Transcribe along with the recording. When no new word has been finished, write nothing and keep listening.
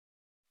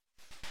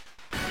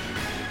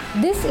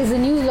This is a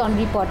News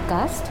Laundry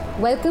podcast.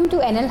 Welcome to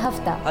NL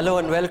Hafta. Hello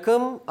and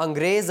welcome.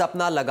 अंग्रेज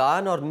अपना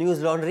लगान और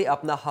news laundry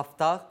अपना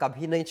हफ्ता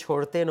कभी नहीं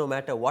छोड़ते, no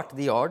matter what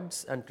the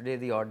odds. And today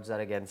the odds are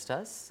against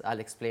us. I'll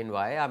explain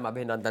why. I'm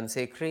Abhinandan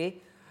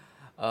Sekhri.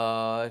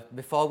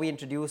 Before we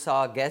introduce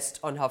our guest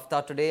on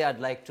Hafta today, I'd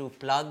like to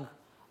plug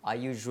our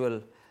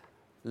usual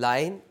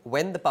line.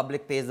 When the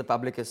public pays, the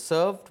public is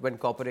served. When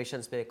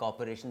corporations pay,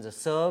 corporations are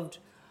served.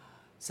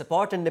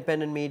 Support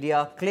independent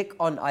media. Click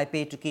on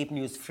iPay to keep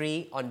news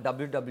free on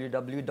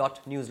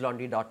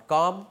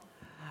www.newslaundry.com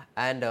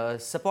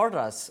and support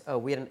us.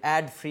 We're an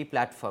ad-free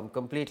platform,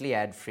 completely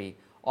ad-free.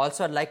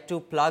 Also, I'd like to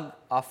plug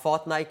our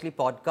fortnightly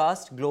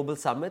podcast, Global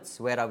Summits,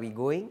 Where Are We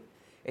Going?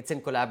 It's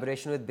in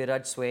collaboration with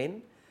Biraj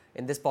Swain.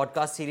 In this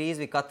podcast series,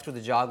 we cut through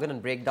the jargon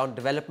and break down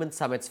development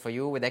summits for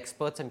you with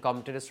experts and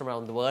commentators from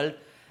around the world.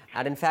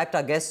 And in fact,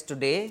 our guest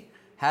today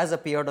has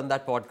appeared on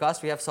that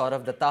podcast. We have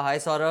Saurav Datta. Hi,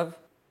 Saurav.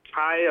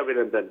 Hi,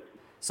 Abhinandan.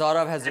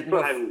 Saurav has Thanks written...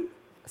 for having me.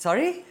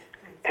 Sorry?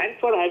 Thanks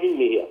for having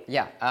me here.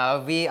 Yeah,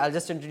 I'll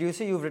just introduce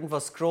you. You've written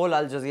for Scroll,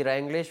 Al Jazeera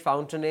English,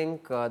 Fountain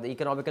Ink, the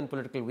Economic and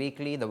Political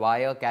Weekly, The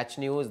Wire, Catch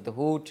News, The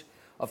Hoot.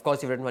 Of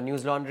course, you've written for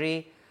News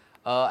Laundry.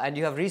 And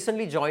you have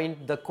recently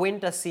joined The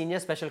Quint as Senior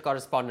Special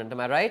Correspondent. Am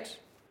I right?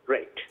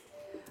 Right.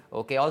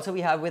 Okay, also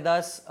we have with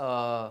us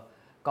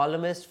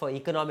columnist for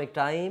Economic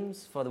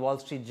Times, for the Wall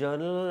Street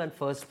Journal and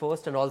First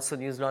Post, and also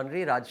News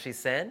Laundry, Rajshri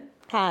Sen.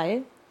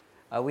 Hi.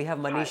 We have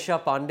Manisha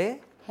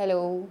Pandey,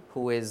 Hello.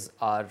 who is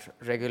our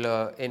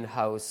regular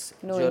in-house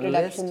No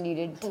journalist. introduction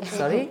needed.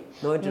 Sorry?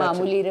 No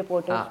introduction. Mamuli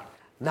reporter.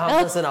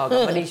 नाम तो सुना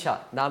होगा, Manisha,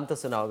 नाम तो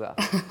सुना होगा.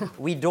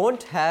 We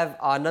don't have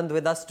Anand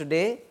with us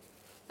today,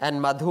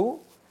 and Madhu,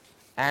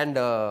 and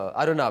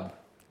Arunabh.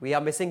 We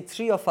are missing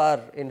three of our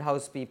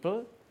in-house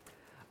people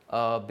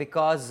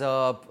because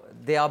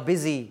they are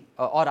busy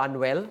or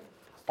unwell,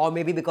 or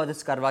maybe because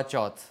it's Karwa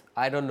Chauth.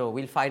 I don't know.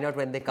 We'll find out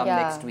when they come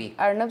next week.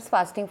 Arnab's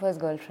fasting for his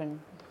girlfriend.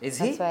 Is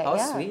he? That's why, How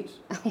yeah. sweet.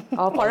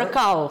 Or for a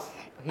cow.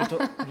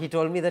 He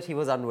told me that he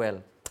was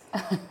unwell.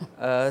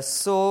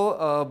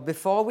 So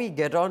before we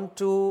get on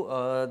to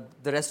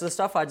the rest of the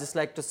stuff, I'd just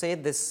like to say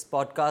this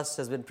podcast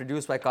has been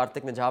produced by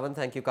Karthik Najavan.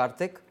 Thank you,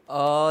 Karthik.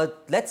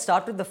 Let's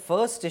start with the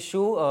first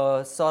issue,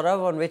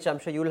 Saurav, on which I'm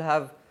sure you'll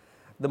have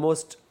the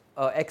most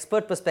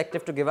expert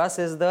perspective to give us,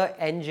 is the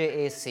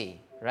NJAC,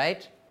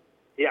 right?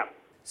 Yeah.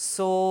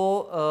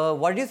 So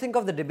what do you think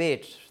of the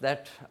debate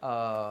that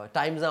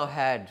Times Now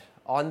had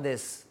on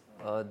this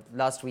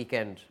last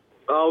weekend?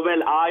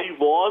 Well, I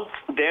was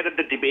there at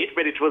the debate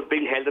when it was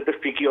being held at the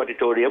FICCI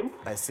Auditorium.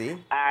 I see.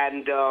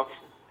 And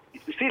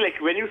you see, like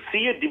when you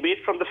see a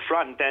debate from the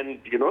front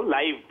and,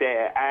 live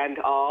there, and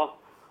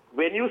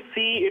when you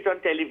see it on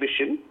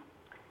television,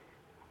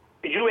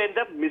 you end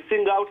up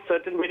missing out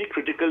certain very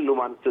critical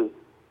nuances.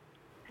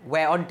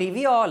 Where, on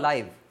TV or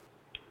live?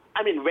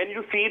 I mean, when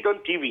you see it on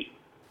TV.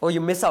 Oh, you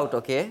miss out,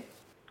 okay.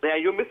 Yeah,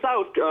 you miss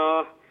out,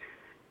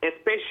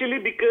 especially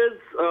because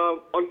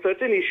on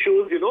certain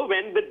issues,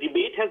 when the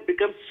debate has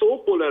become so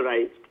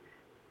polarized,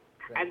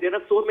 and there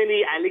are so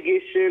many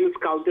allegations,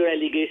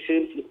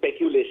 counter-allegations,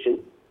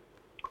 speculation,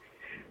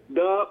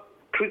 the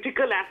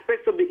critical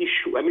aspects of the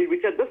issue,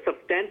 which are the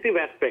substantive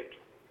aspects,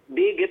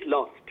 they get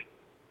lost.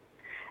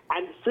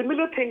 And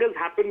similar thing has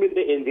happened with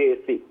the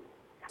NJAC.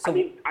 So,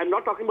 I'm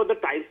not talking about the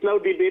Times Now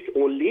debate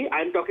only.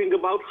 I'm talking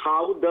about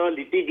how the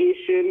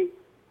litigation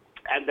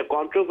and the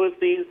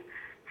controversies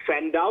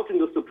fanned out in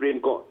the Supreme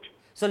Court.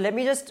 So let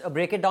me just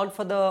break it down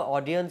for the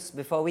audience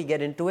before we get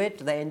into it.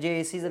 The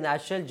NJAC is the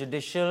National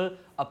Judicial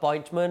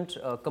Appointment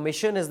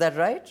Commission, is that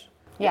right?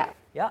 Yeah.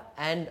 Yeah,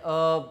 and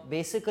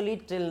basically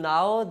till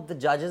now the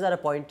judges are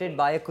appointed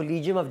by a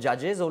collegium of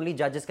judges. Only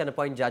judges can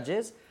appoint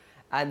judges.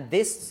 And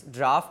this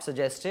draft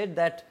suggested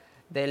that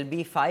there will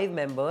be 5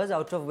 members,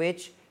 out of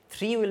which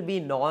 3 will be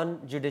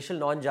non-judicial,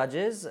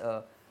 non-judges.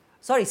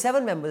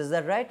 7 members, is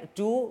that right?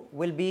 2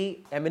 will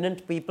be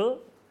eminent people,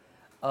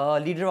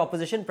 leader of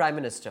opposition, prime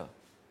minister.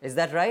 Is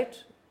that right?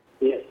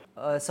 Yes.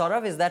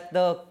 Saurav, is that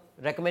the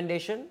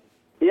recommendation?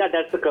 Yeah,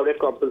 that's the correct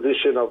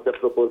composition of the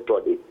proposed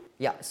body.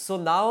 Yeah. So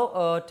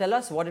now tell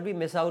us, what did we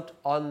miss out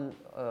on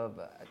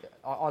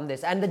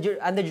this? And the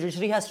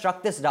judiciary has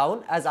struck this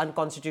down as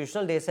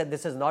unconstitutional. They said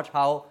this is not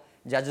how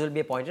judges will be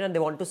appointed, and they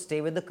want to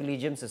stay with the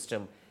collegium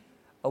system.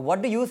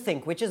 What do you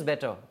think? Which is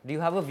better? Do you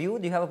have a view?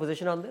 Do you have a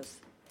position on this?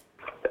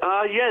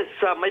 Yes,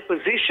 my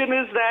position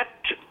is that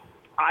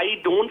I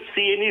don't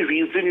see any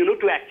reason,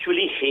 to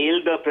actually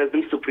hail the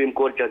present Supreme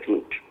Court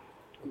judgment,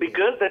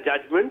 because the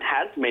judgment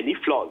has many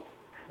flaws.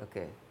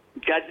 Okay.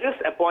 Judges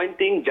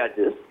appointing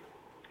judges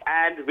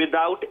and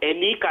without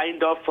any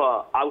kind of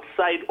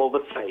outside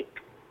oversight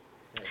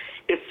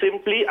is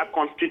simply a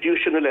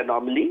constitutional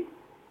anomaly,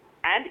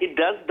 and it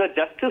does the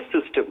justice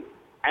system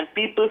and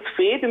people's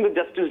faith in the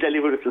justice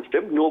delivery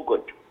system no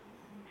good,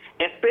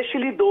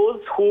 especially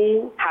those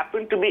who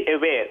happen to be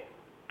aware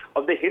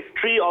of the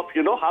history of,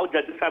 how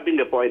judges have been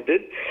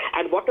appointed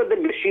and what are the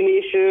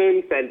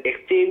machinations and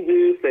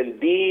exchanges and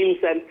deals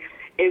and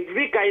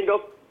every kind of,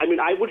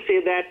 I would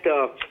say that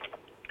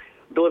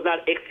those are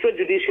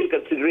extrajudicial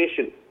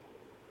considerations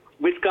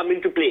which come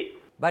into play.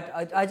 But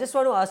I just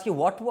want to ask you,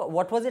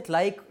 what was it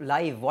like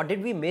live? What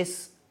did we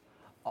miss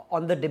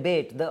on the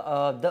debate?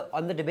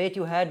 On the debate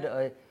you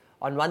had,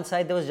 on one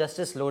side there was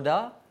Justice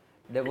Lodha,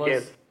 there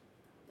was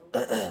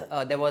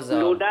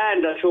Lodha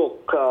and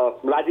Ashok,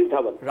 Rajiv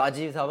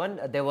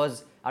Dhawan. There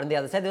was, on the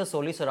other side there was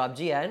Soli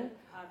Sorabji and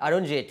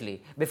Arun Jaitley.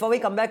 Before we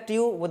come back to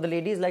you, would the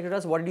ladies like to tell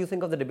us, what do you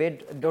think of the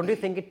debate? Don't you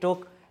think it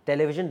took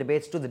television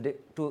debates to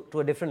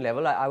a different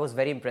level? I was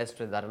very impressed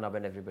with Arnab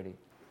and everybody.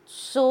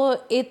 So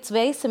it's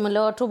very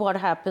similar to what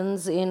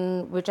happens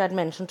which I'd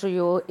mentioned to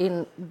you,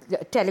 in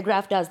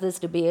Telegraph does this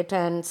debate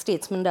and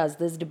Statesman does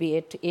this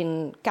debate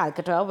in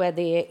Calcutta, where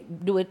they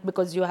do it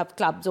because you have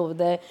clubs over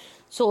there.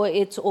 So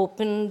it's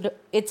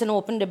an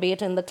open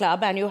debate in the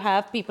club, and you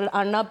have people.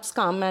 Arnab's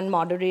come and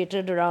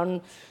moderated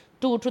around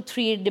 2 to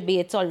 3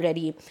 debates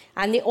already,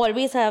 and they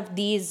always have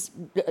these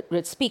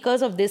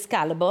speakers of this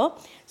caliber.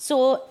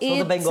 So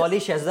the Bengali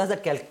Shehzad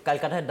that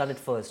Calcutta had done it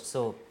first.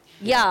 So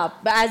yeah,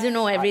 as you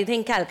know,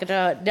 everything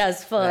Calcutta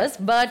does first.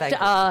 Right.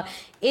 But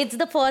it's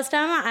the first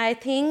time I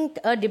think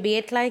a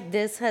debate like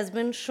this has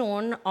been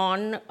shown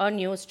on a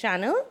news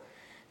channel.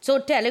 So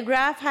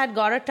Telegraph had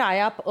got a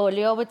tie-up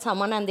earlier with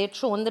someone, and they'd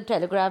shown the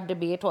Telegraph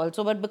debate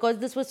also. But because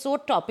this was so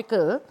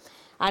topical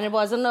and it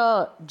wasn't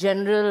a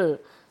general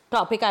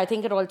topic, I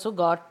think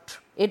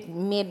it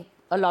made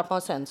a lot more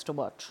sense to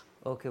watch.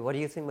 Okay, what do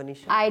you think,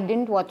 Manisha? I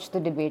didn't watch the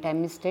debate, I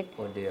missed it.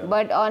 Oh dear.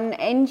 But on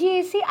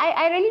NGAC,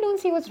 I really don't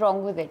see what's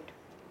wrong with it.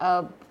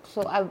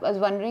 So I was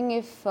wondering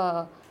if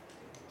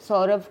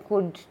Saurav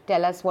could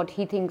tell us what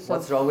he thinks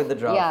What's wrong with the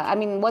draft? Yeah, I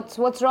mean,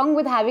 what's wrong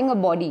with having a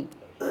body?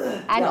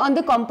 And on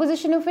the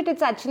composition of it,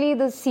 it's actually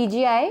the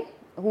CJI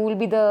who will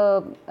be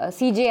the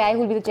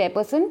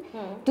chairperson,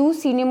 2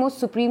 senior-most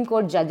Supreme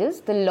Court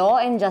judges, the Law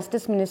and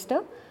Justice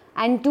Minister,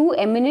 and 2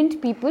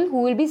 eminent people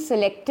who will be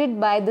selected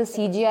by the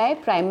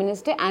CJI, Prime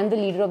Minister, and the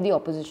leader of the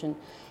opposition.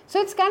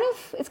 So it's kind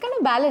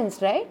of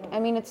balanced, right? I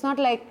mean, it's not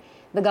like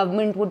the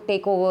government would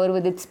take over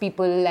with its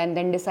people and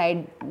then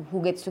decide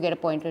who gets to get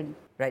appointed.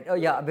 Right. Oh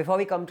yeah. Before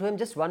we come to him,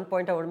 just one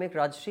point I want to make,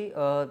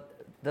 Rajshri.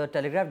 The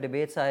Telegraph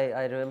debates,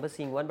 I remember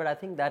seeing one, but I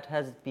think that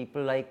has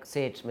people like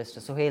Seth,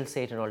 Mr. Sohail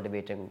Seth and all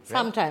debating. Right?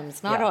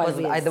 Sometimes, not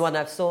always. The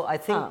one so I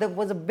think there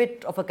was a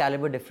bit of a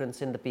caliber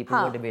difference in the people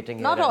who were debating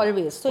here. Not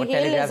always. So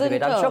Telegraph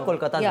debate. I'm sure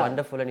Kolkata is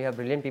wonderful and you have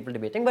brilliant people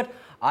debating, but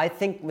I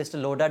think Mr.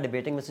 Lodha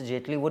debating Mr.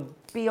 Jaitley would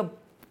be a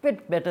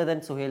bit better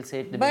than Sohail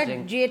Seth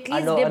debating. But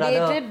Jaitley's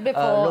debated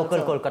before. Local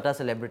Kolkata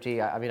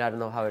celebrity. I mean, I don't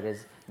know how it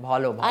is.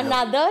 Bhalo.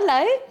 Another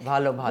like?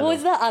 Bhalo.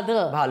 Who's the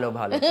other? Bhalo.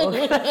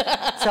 Okay.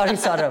 Sorry,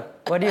 Saurav.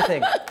 What do you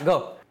think?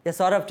 Go. Yeah,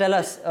 Saurav, tell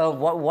us,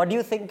 what do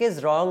you think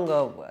is wrong,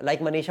 like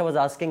Manisha was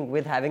asking,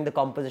 with having the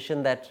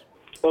composition that...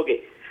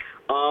 Okay.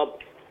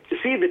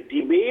 See, the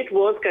debate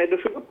was kind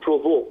of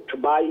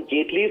provoked by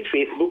Jaitley's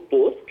Facebook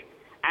post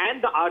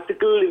and the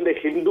article in the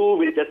Hindu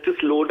which Justice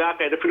Lodha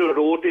kind of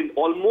wrote in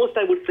almost,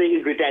 I would say,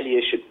 in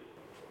retaliation.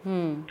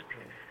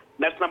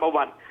 That's number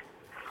one.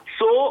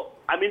 So,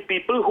 I mean,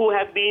 people who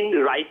have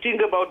been writing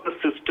about the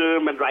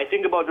system and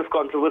writing about this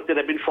controversy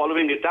have been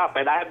following it up,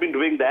 and I have been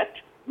doing that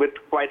with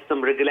quite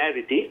some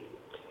regularity.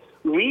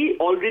 We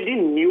already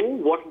knew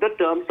what the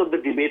terms of the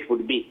debate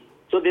would be.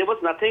 So there was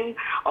nothing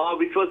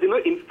which was,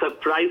 in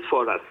surprise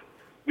for us.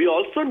 We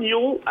also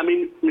knew, I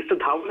mean, Mr.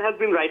 Dhawan has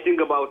been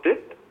writing about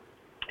it.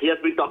 He has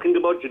been talking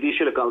about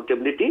judicial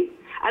accountability.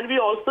 And we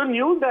also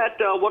knew that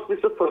what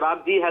Mr.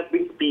 Sorabji has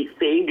been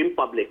saying in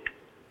public.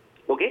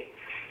 Okay?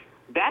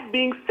 That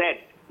being said,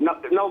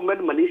 now when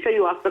Manisha,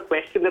 you asked the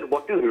question that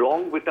what is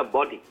wrong with a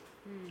body?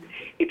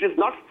 It is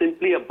not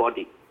simply a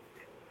body.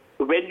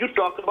 When you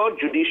talk about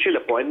judicial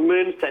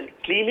appointments and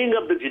cleaning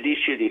up the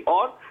judiciary,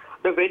 or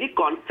the very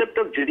concept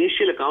of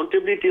judicial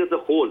accountability as a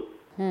whole,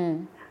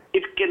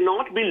 it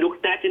cannot be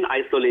looked at in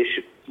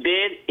isolation.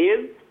 There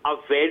is a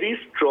very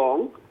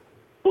strong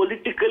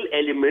political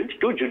element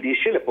to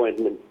judicial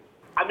appointment.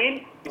 I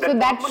mean, so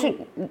that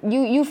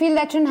you feel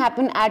that shouldn't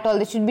happen at all?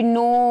 There should be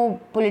no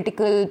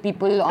political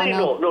people on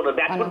No,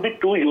 that would be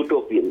too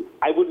utopian.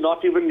 I would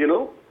not even,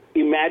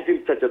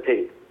 imagine such a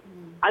thing.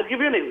 I'll give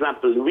you an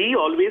example. We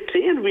always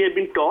say, and we have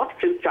been taught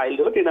since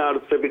childhood in our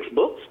civics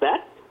books,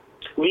 that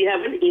we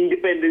have an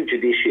independent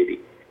judiciary.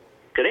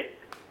 Correct?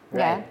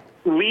 Yeah.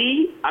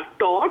 We are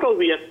taught, or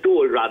we are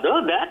told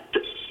rather, that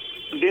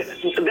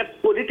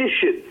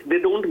politicians, they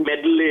don't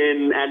meddle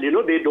in, and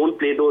they don't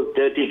play those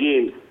dirty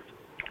games.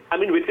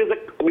 Which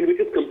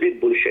is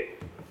complete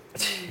bullshit.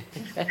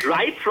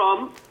 Right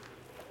from,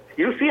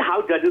 you see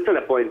how judges are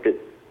appointed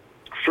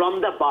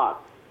from the bar,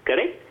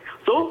 correct?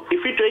 So,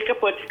 if we take a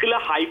particular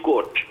high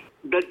court,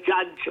 the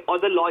judge or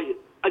the lawyer,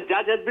 a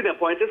judge has been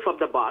appointed from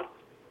the bar.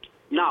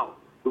 Now,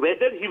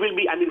 whether he will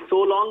be, so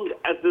long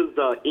as his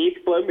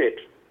age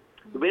permits,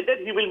 whether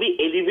he will be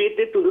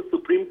elevated to the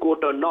Supreme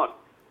Court or not,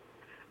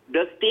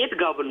 the state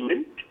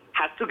government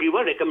has to give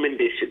a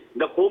recommendation.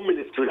 The Home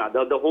Ministry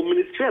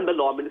and the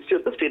Law Ministry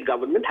of the state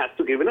government has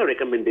to give in a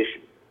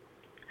recommendation.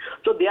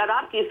 So there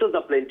are cases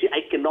of plenty.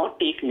 I cannot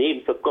take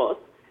names, of course.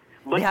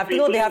 But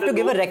they have to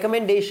give a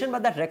recommendation,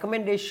 but that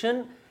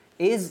recommendation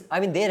is, I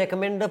mean, they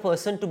recommend a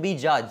person to be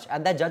judge,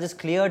 and that judge is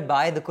cleared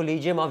by the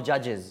Collegium of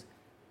Judges,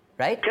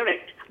 right?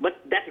 Correct. But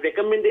that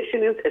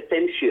recommendation is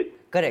essential.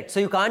 Correct.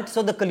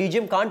 So the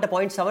Collegium can't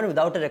appoint someone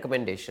without a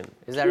recommendation.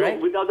 Is that No, right?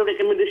 without the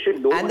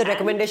recommendation, no. And the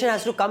recommendation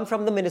has to come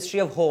from the Ministry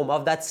of Home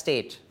of that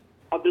state.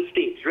 Of the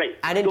state, right.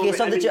 And in case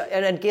of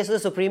in case of the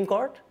Supreme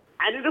Court?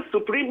 And in the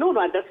Supreme, no,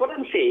 that's what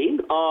I'm saying.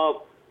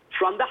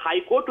 From the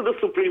High Court to the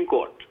Supreme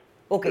Court.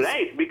 Okay.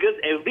 Right, because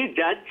every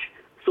judge,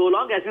 so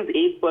long as his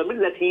age permits,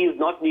 that he is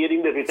not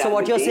nearing the retirement So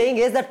what you're age. saying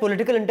is that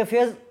political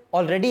interference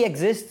already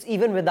exists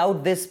even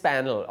without this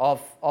panel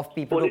of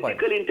people who appoint.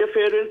 Political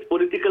interference,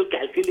 political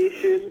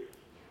calculations,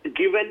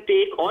 give and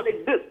take, all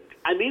exist.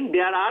 I mean,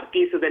 there are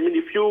cases. I mean,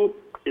 if you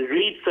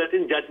read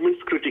certain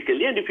judgments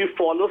critically and if you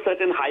follow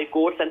certain high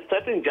courts and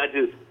certain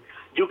judges,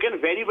 you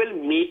can very well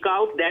make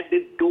out that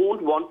they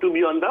don't want to be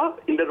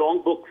in the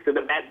wrong books, in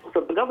the bad books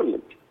of the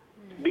government,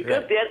 because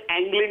Right. they are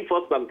angling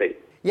for something.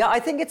 Yeah, I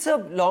think it's a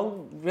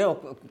long,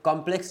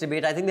 complex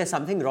debate. I think there's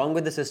something wrong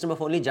with the system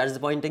of only judges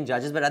appointing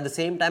judges, but at the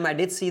same time, I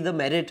did see the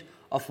merit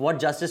of what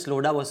Justice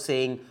Lodha was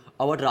saying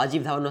or what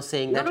Rajiv Dhawan was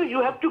saying. No,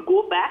 you have to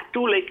go back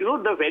to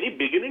the very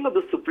beginning of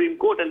the Supreme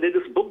Court, and there's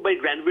this book by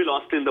Granville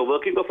Austin, The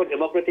Working of a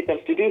Democratic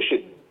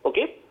Constitution,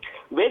 okay,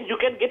 where you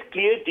can get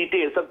clear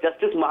details of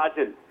Justice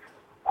Mahajan,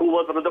 who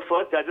was one of the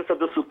first judges of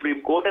the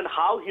Supreme Court, and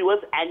how he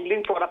was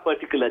angling for a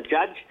particular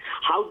judge,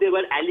 how there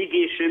were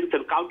allegations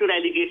and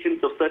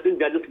counter-allegations of certain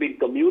judges being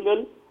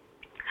communal,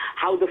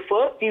 how the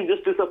first Chief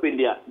Justice of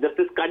India,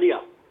 Justice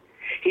Kania,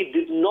 he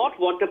did not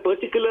want a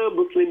particular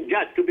Muslim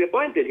judge to be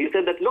appointed. He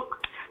said that,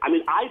 look, I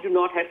mean, I do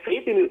not have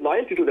faith in his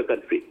loyalty to the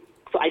country,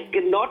 so I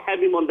cannot have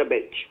him on the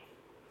bench.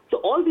 So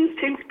all these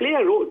things play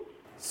a role.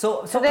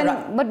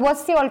 But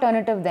what's the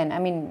alternative then? I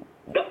mean,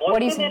 The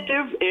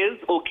alternative is,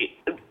 okay,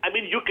 I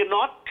mean, we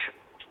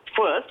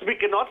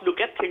cannot look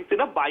at things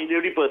in a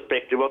binary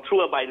perspective or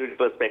through a binary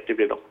perspective,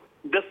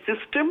 The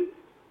system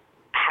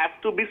has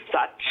to be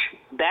such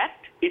that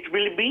it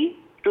will be,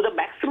 to the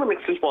maximum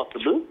extent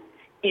possible,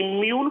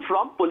 immune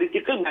from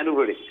political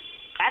maneuvering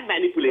and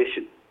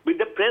manipulation. With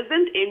the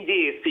present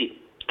NJAC,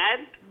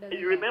 and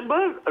you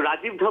remember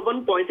Rajiv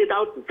Dhawan pointed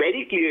out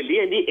very clearly,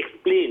 and he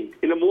explained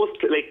in a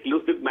most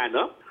lucid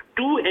manner,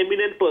 two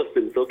eminent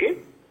persons, okay?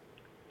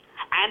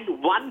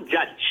 And one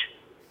judge,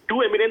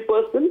 two eminent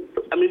persons,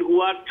 I mean,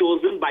 who are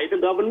chosen by the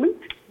government,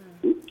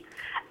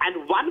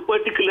 and one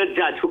particular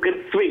judge who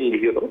can swing,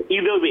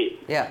 either way.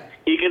 Yeah.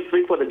 He can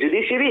swing for the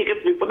judiciary, he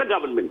can swing for the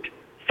government.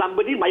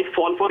 Somebody might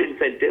fall for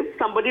incentive,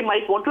 somebody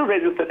might want to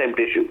resist the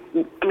temptation.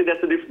 I mean,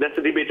 that's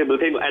a debatable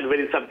thing and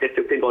very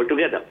subjective thing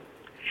altogether.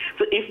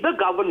 So if the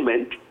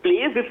government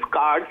plays its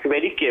cards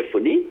very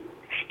carefully,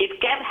 it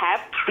can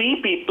have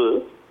three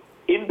people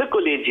in the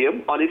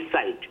collegium on its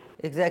side.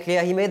 Exactly,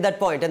 yeah, he made that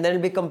point, and then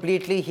it'll be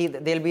completely,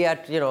 they'll be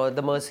at,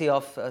 the mercy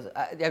of,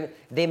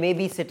 they may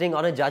be sitting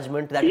on a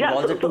judgment that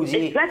involves a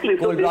 2G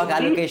coal block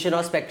allocation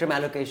or spectrum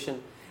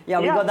allocation. Yeah,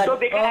 we got that. So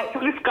they can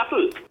actually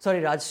scuttle.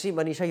 Sorry, Rajshri,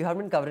 Manisha, you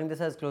haven't been covering this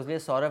as closely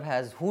as Saurabh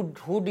has. Who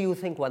do you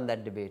think won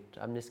that debate?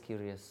 I'm just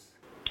curious.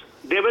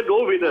 There were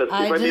no winners.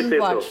 I didn't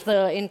watch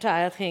the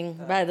entire thing.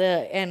 By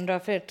the end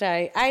of it,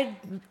 I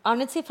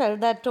honestly felt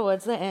that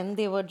towards the end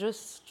they were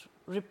just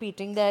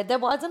repeating that there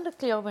wasn't a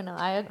clear winner.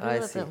 I agree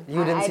with him.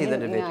 You didn't see the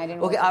debate. Yeah, I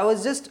didn't Okay,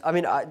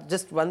 watch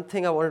just one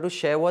thing I wanted to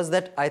share was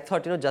that I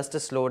thought,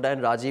 Justice Lodha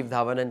and Rajiv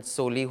Dhawan and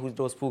Soli,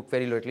 who spoke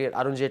very lately,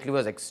 Arun Jaitley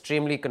was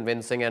extremely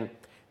convincing and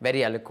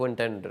very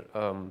eloquent and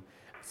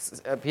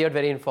appeared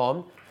very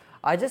informed.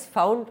 I just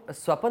found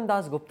Swapan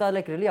Das Gupta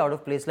really out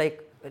of place.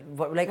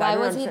 Why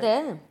was he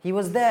there? He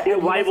was there. Yeah,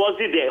 why was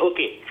he there?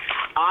 Okay.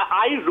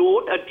 I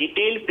wrote a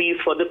detailed piece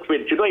for the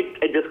Quint.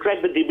 I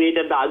described the debate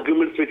and the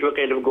arguments which were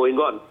kind of going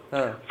on.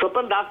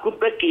 Swapan Das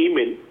Gupta came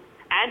in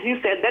and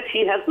he said that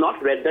he has not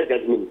read the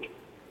judgment.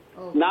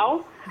 Oh.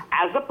 Now,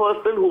 as a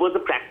person who was a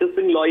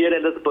practicing lawyer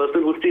and as a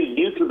person who still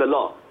deals with the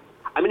law,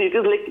 I mean, it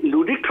is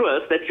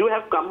ludicrous that you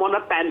have come on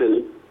a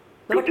panel.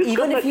 But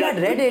even if he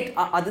had read it,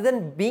 other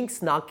than being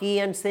snarky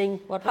and saying,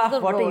 what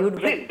are you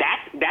doing?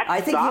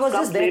 I think he was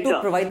just there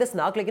to provide the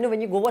snark.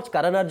 When you go watch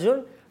Karan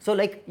Arjun, so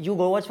you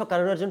go watch for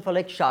Karan Arjun for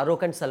Shah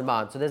Rukh and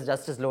Salman. So there's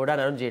Justice Lodha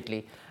and Arun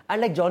Jaitley.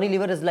 And Johnny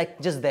Lever is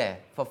just there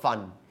for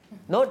fun.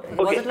 No? Okay.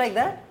 Was it like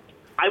that?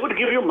 I would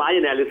give you my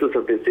analysis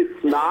of this.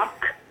 It's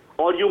snark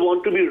or you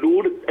want to be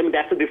rude, I mean,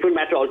 that's a different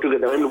matter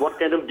altogether. I mean, what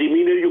kind of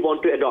demeanor you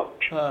want to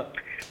adopt.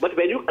 But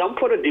when you come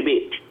for a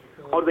debate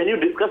or when you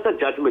discuss a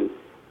judgment,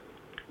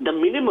 the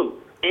minimum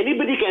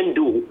anybody can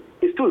do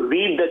is to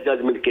read the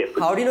judgment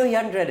carefully. How do you know he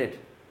hadn't read it?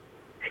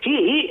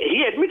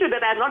 He admitted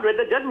that I have not read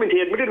the judgment. He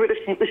admitted with a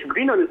sheepish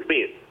grin on his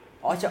face.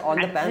 On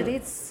the panel? Did he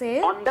say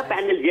it? On the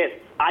panel, yes.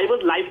 I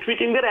was live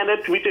tweeting there and I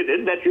tweeted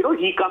it that,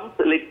 he comes,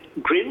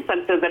 grins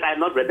and says that I have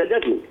not read the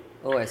judgment.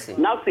 Oh, I see.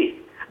 Now see,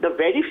 the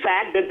very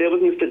fact that there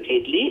was Mr.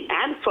 Jaitley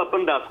and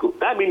Swapan Das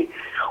Gupta, I mean,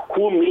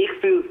 who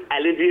makes his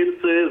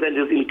allegiances and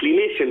his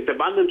inclinations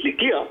abundantly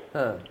clear,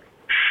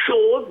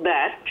 shows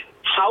that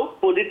how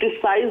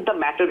politicized the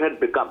matter had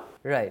become.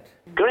 Right.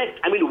 Correct.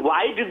 I mean,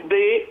 why did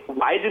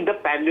the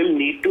panel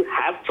need to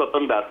have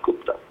Swapan Das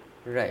Gupta?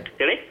 Right.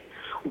 Correct?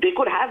 They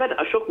could have an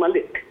Ashok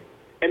Malik,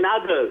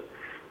 another.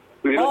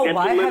 Oh,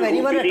 why have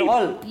anyone at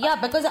all? Yeah,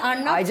 because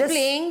Arnab's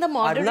playing the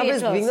moderator. Arnab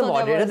is being the so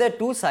moderator. There are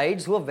two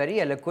sides who are very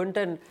eloquent.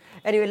 And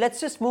anyway,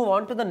 let's just move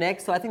on to the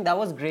next. So I think that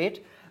was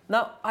great.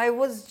 Now, I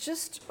was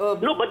just... No,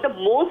 but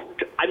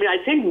I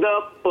think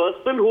the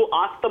person who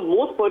asked the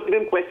most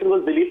pertinent question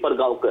was Dilip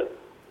Pargaonkar.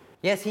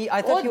 Yes,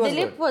 I thought he was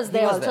Dilip good. was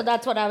there also.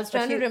 That's what I was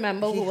trying to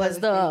remember who was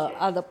the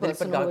other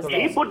person who was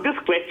there. He put this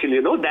question,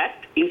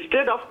 that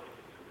instead of...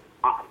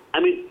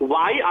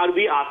 why are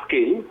we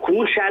asking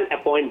who shall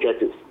appoint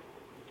judges?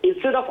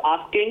 Instead of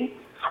asking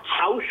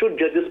how should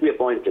judges be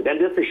appointed?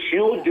 And there's a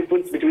huge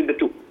difference between the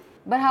two.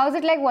 But how is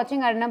it like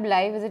watching Arnab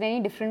live? Is it any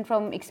different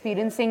from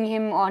experiencing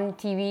him on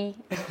TV?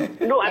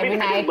 No,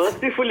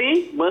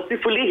 mercifully,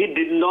 he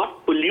did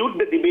not pollute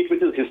the debate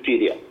with his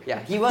hysteria. Yeah,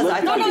 he was.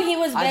 He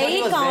was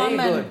very calm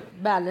and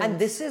balanced. And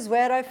this is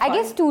where I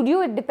guess studio,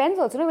 it depends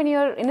also. No? When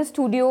you're in a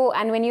studio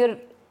and when you're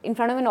in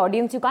front of an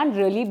audience, you can't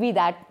really be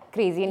that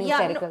crazy and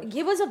hysterical. No,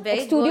 he was a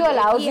very studio good...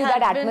 allows you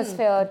that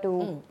atmosphere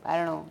to, I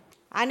don't know.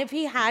 And if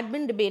he had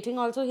been debating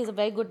also, he's a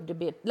very good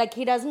debate. Like,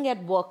 he doesn't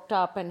get worked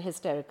up and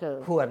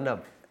hysterical. Who,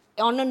 Arnab?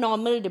 On a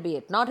normal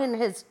debate, not in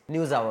his...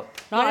 News hour.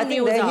 I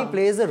think there he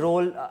plays a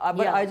role.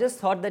 But I just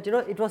thought that,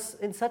 it was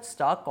in such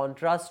stark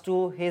contrast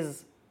to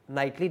his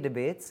nightly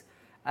debates.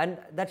 And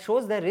that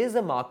shows there is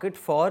a market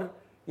for,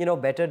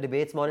 better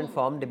debates, more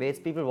informed debates.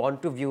 People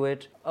want to view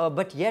it.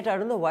 But yet, I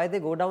don't know why they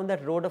go down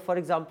that road. For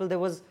example, there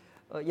was,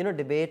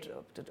 debate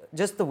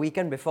just the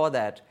weekend before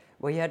that,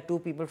 where he had two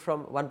people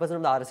one person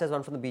from the RSS,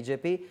 one from the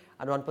BJP,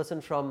 and one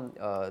person from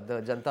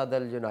the Janata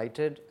Dal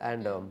United,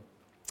 and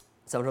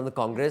someone from the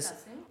Congress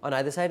on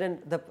either side. And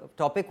the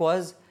topic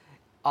was,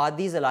 are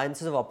these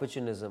alliances of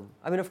opportunism?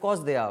 Of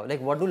course they are.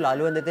 Like, what do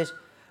Lalu and Nitish...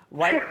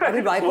 Why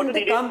couldn't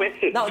they come?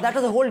 Now, that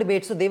was the whole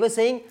debate. So they were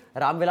saying,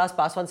 Ram Vilas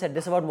Paswan said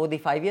this about Modi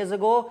 5 years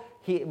ago.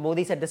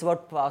 Modi said this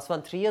about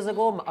Paswan 3 years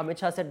ago. Amit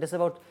Shah said this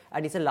about...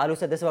 And he said, Lalu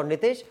said this about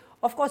Nitish.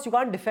 Of course, you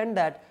can't defend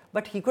that.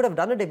 But he could have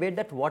done a debate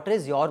that what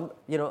is your,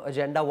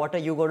 agenda? What are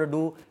you going to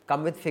do?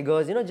 Come with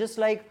figures. Just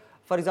like,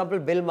 for example,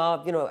 Bill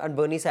Maher, and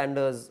Bernie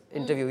Sanders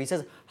interview. He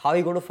says, how are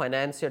you going to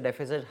finance your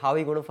deficit? How are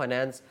you going to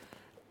finance...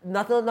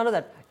 None of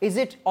that. Is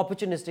it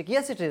opportunistic?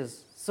 Yes, it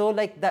is. So,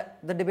 like that,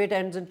 the debate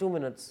ends in 2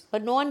 minutes.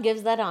 But no one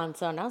gives that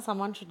answer, no?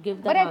 Someone should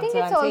give that answer. But I think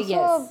it's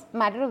also a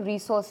matter of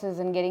resources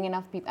and getting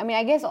enough people.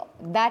 I guess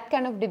that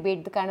kind of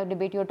debate, the kind of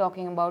debate you're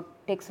talking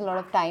about, takes a lot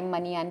of time,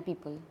 money, and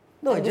people.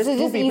 No, so just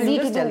two people.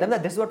 You just tell them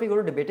that this is what we go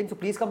to debating, so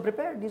please come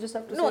prepared. You just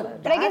have to say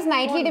that. But I guess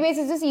nightly debates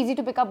is just easy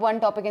to pick up one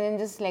topic and then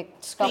just talk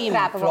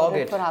crap about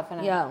it for half an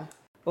hour. Yeah.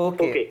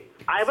 Okay.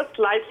 I have a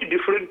slightly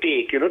different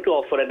take, to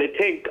offer, and I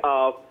think,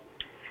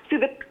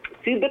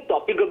 see the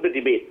topic of the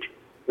debate,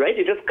 right?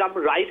 It has come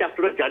right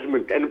after a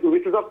judgment, and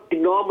which is of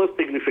enormous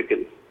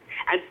significance.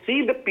 And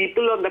see the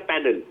people on the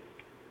panel: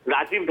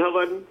 Rajiv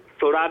Dhawan,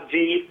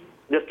 Sorabji,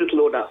 Justice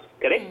Lodha,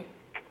 correct?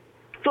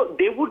 So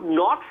they would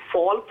not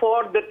fall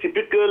for the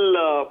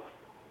typical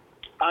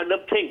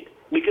Arnab thing,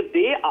 because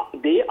they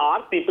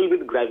are people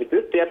with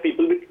gravitas. They are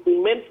people with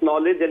immense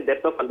knowledge and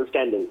depth of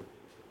understanding.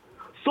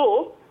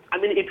 So,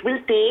 it will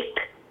take,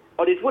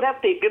 or it would have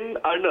taken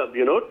Arnab,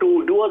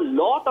 to do a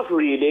lot of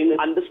reading,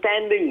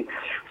 understanding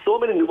so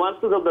many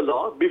nuances of the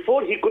law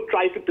before he could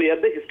try to play up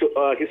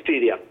the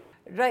hysteria.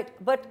 Right,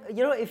 but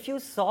if you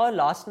saw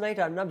last night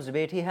Arnab's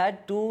debate, he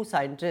had two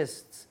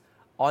scientists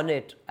on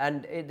it,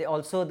 and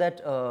also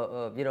that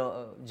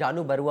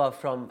Janu Barua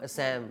from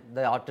Assam,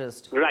 the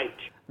artist. Right.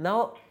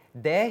 Now,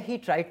 there he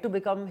tried to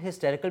become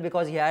hysterical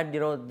because he had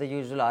the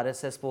usual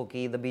RSS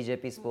spokey, the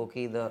BJP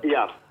spokey,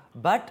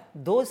 But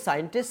those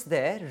scientists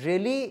there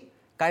really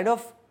kind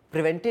of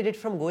prevented it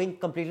from going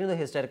completely into the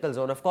hysterical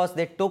zone. Of course,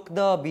 they took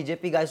the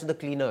BJP guys to the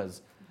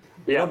cleaners.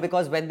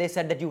 Because when they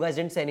said that you guys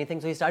didn't say anything,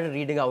 so he started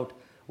reading out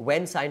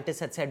when scientists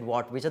had said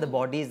what, which are the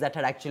bodies that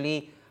had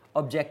actually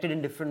objected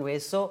in different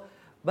ways. So,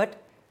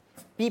 but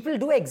people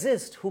do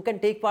exist who can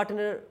take part in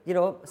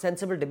a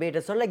sensible debate.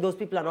 It's not like those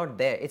people are not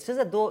there. It's just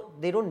that though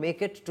they don't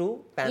make it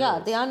to panels.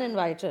 Yeah, they aren't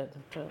invited.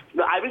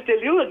 No, I will tell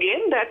you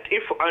again that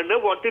if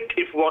Arnab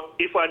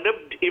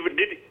even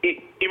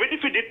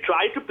if he did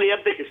try to play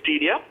up the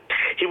hysteria,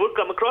 he would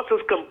come across as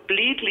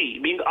completely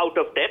being out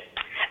of depth.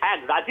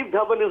 And Rajiv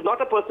Dhawan is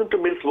not a person to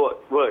mince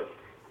words.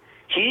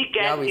 He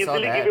can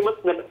easily give him a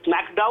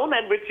smackdown,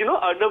 and which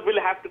Arnab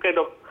will have to kind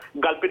of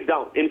gulp it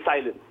down in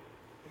silence.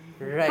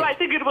 Right. So I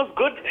think it was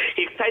good.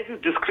 He exercised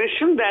his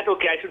discretion that,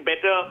 okay, I should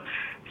better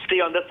stay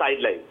on the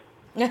sidelines.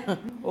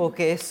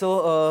 Okay,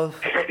 so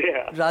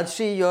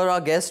Rajshri, you're our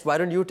guest. Why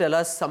don't you tell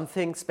us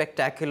something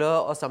spectacular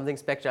or something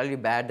spectacularly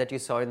bad that you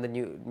saw in the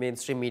new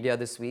mainstream media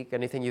this week?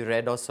 Anything you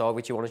read or saw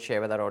which you want to share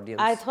with our audience?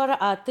 I thought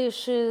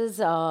Atish's,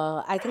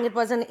 I think it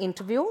was an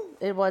interview.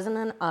 It wasn't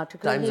an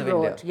article Times he of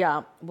wrote. India.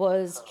 Yeah,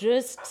 was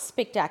just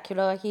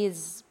spectacular.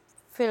 He's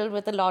filled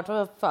with a lot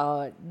of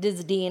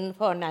disdain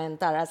for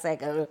Nayanthara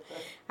Sehgal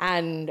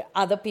and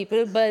other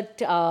people.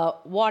 But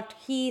what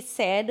he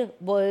said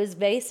was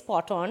very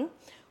spot on,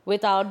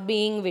 without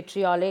being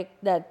vitriolic,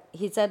 that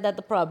he said that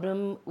the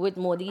problem with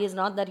Modi is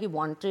not that he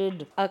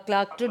wanted a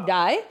clerk to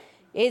die,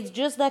 it's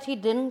just that he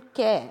didn't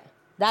care.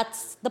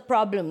 That's the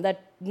problem,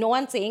 that no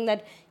one's saying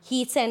that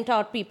he sent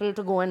out people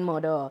to go and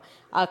murder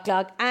our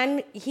clerk.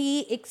 And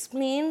he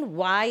explained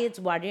why it's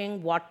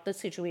worrying what the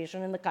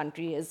situation in the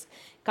country is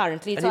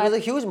currently. And he was a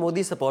huge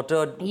Modi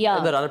supporter in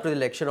the run-up to the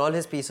election. All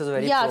his pieces were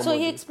very pro-Modi. So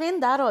he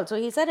explained that also.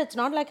 He said it's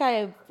not like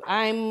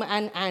I'm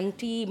an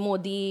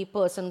anti-Modi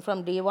person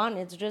from day one.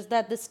 It's just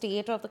that the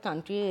state of the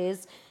country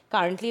is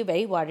currently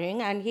very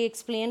worrying, and he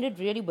explained it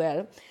really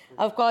well.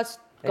 Of course,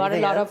 got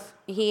Anything a lot else?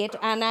 of hate,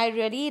 and I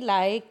really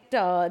liked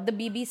the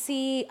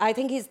BBC. I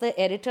think he's the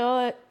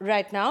editor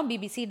right now,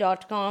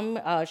 BBC.com,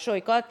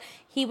 Shoykot.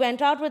 He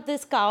went out with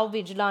this cow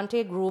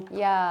vigilante group in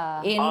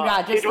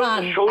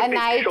Rajasthan. A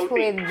night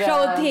with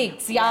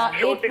Showthix,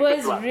 Showthix it was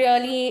as well.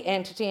 really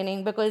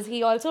entertaining because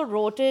he also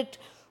wrote it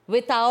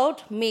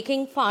without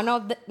making fun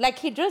of like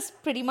he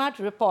just pretty much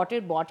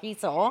reported what he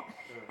saw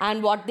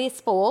and what they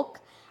spoke,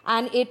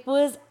 and it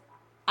was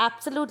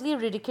absolutely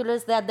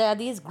ridiculous that there are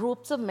these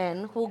groups of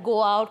men who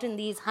go out in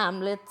these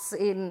hamlets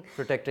in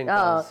Protecting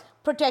cows.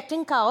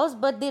 protecting cows,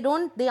 but they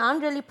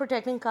aren't really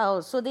protecting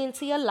cows. So they'll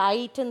see a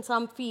light in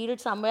some field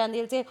somewhere and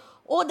they'll say,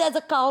 oh, there's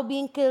a cow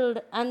being killed.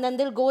 And then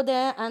they'll go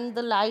there and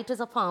the light is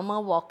a farmer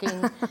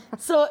walking.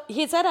 So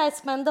he said, I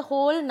spent the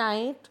whole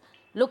night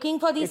looking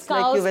for these It's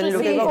like cows you when to you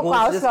look see. at a for ghost,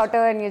 cow just-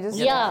 slaughter, and you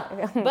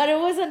just But it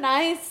was a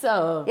nice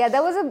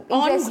that was a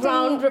interesting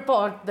on-ground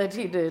report that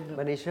he did.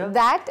 Manisha?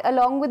 That,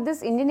 along with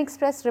this Indian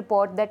Express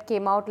report that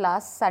came out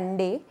last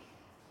Sunday,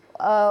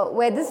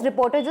 where this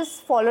reporter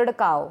just followed a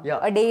cow,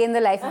 a day in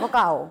the life of a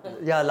cow.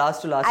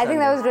 Last I think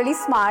that was really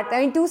smart. I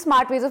mean, two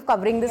smart ways of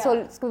covering this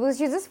whole. Because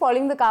she's just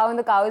following the cow, and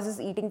the cow is just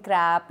eating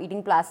crap,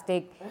 eating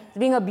plastic,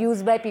 being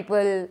abused by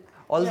people.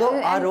 Although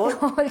And our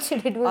all she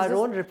did was just-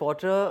 own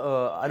reporter,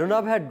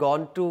 Arunabh, had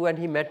gone to and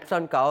he met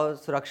some cow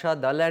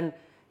Suraksha Dal, and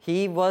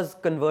he was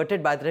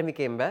converted by the time he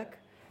came back.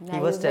 Yeah, he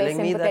he was was very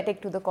telling me that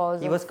sympathetic to the cause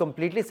he of- was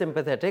completely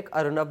sympathetic.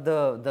 Arunabh,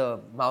 the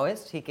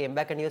Maoist, he came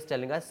back and he was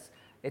telling us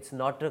it's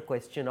not a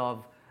question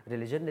of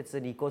religion, it's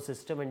an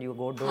ecosystem, and you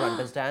don't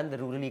understand the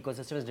rural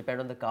ecosystems depend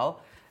on the cow,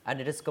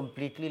 and it is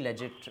completely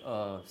legit.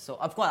 So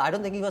of course, I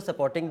don't think he was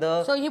supporting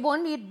the. So he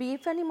won't eat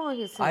beef anymore,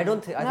 he said. I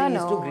don't think. I think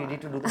he's too greedy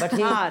to do that. But he,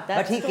 that's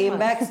but he too came much.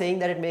 back saying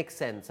that it makes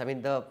sense. I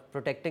mean, the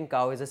protecting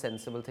cow is a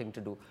sensible thing to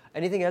do.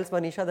 Anything else,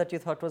 Manisha, that you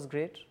thought was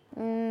great?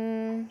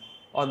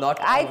 Or not?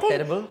 I or think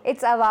terrible?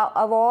 it's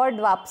award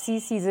Vapsi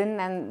season,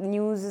 and the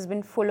news has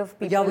been full of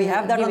people. Yeah, we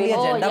have that on the giving-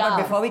 agenda. yeah. But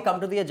before we come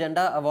to the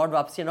agenda, award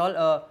Vapsi and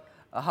all,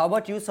 how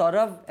about you,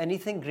 Saurav?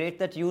 Anything great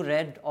that you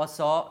read or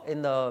saw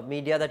in the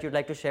media that you'd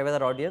like to share with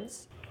our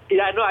audience?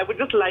 Yeah, no, I would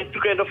just like to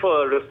kind of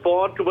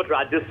respond to what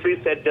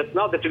Rajashree said just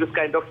now, that it is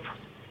kind of,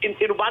 in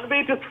one way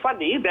it is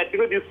funny that,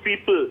 these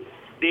people,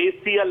 they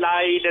see a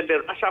light and they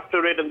rush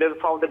after it and they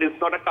found that it's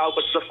not a cow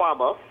but it's a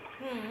farmer.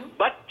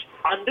 But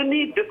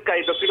underneath this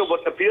kind of,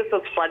 what appears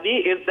as funny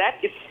is that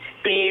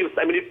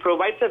it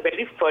provides a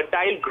very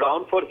fertile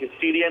ground for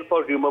hysteria and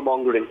for rumor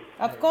mongering.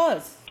 Of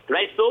course.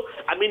 Right, so,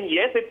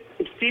 yes,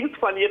 it seems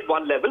funny at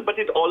one level, but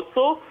it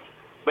also,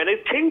 when I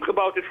think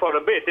about it for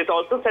a bit, it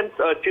also sends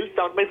chills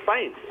down my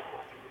spine.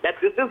 That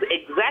this is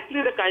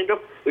exactly the kind of,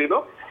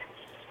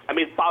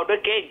 powder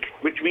keg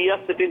which we are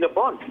sitting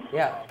upon.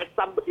 Yeah. But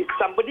if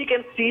somebody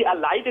can see a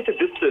light at a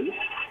distance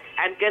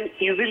and can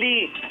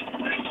easily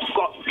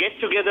get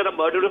together a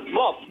murderous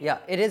mob. Yeah,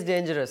 it is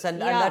dangerous, and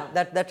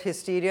that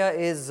hysteria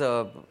is.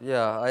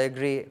 I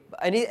agree.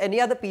 Any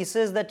other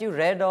pieces that you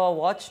read or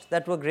watched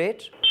that were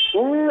great?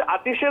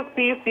 Atish's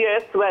piece,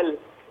 yes, well,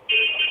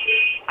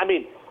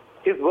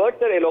 his words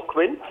are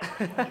eloquent.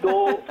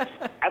 So,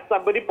 as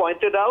somebody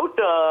pointed out,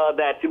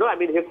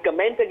 his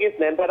comment against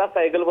Nandhara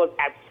Saigal was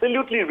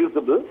absolutely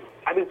visible.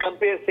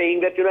 Compare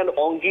saying that, an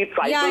Ongi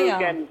tribal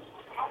can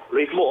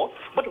read more.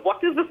 But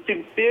what is the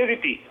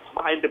sincerity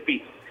behind the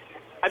piece?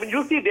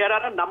 You see, there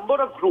are a number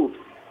of groups.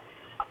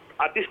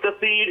 Atish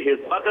Taseer, his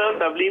mother,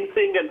 Navleen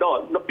Singh and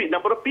all,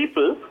 number of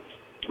people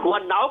who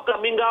are now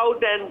coming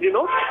out and,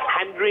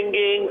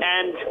 hand-wringing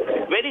and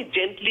very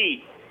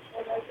gently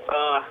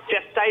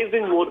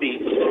chastising Modi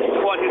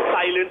for his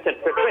silence,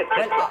 etc.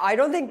 Well, I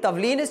don't think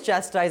Tavleen is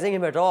chastising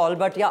him at all,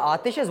 but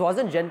Atish's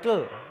wasn't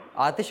gentle.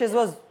 Atish's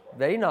was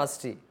very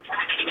nasty.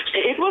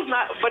 It was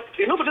not, but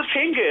but the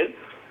thing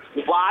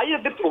is, why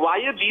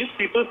are these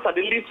people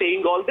suddenly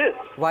saying all this?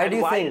 Why do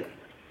And you think?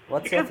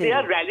 What's your Because they theory?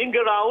 are rallying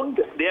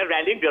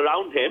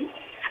around him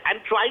and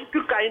trying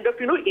to kind of,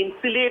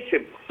 insulate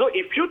him. So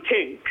if you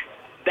think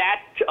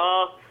that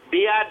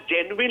they are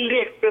genuinely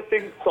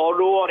expressing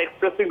sorrow or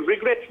expressing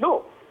regret,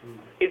 no.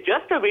 It's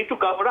just a way to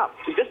cover up.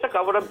 It's just a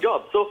cover-up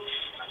job. So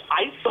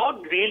I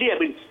thought really,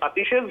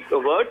 Atish's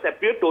words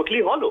appear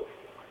totally hollow.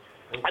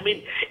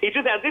 It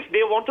is as if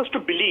they want us to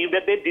believe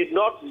that they did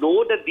not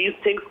know that these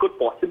things could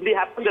possibly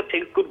happen, that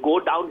things could go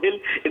downhill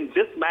in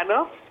this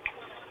manner.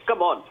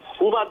 Come on.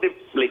 Who are they?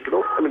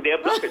 They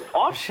are of it.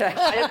 Or I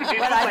have to change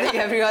But my I think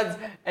mind. everyone's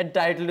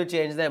entitled to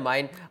change their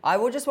mind. I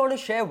would just want to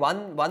share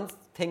one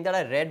thing that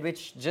I read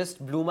which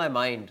just blew my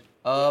mind.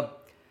 The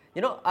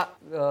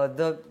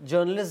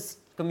journalist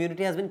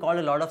community has been called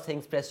a lot of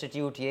things,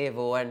 prostitute,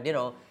 yevo,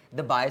 and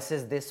the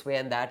biases this way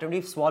and that, and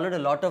we've swallowed a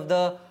lot of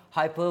the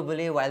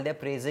hyperbole while they're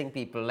praising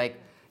people. Like,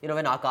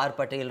 when Akar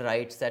Patel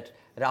writes that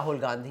Rahul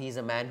Gandhi is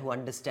a man who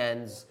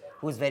understands,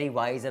 who's very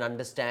wise and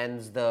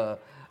understands the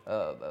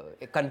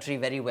country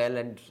very well,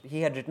 and he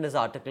had written his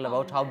article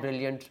about how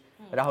brilliant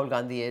Rahul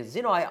Gandhi is.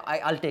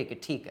 I'll take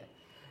it, theek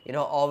hai.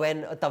 Or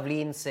when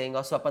Tavleen Singh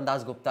or Swapan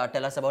Das Gupta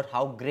tell us about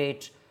how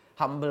great,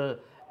 humble,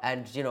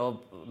 and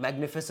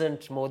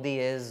magnificent Modi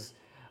is,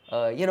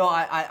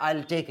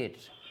 I'll take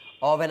it.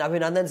 Or when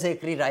Abhinandan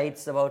Sekhri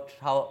writes about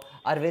how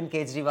Arvind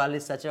Kejriwal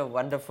is such a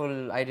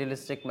wonderful,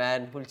 idealistic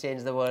man who'll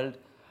change the world,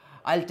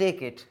 I'll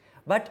take it.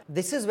 But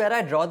this is where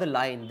I draw the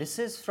line. This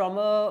is from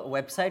a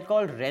website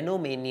called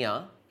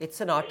Renomania. It's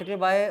an article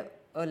by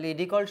a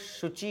lady called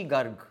Shuchi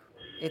Garg.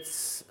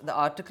 The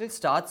article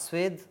starts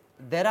with,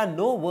 there are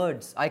no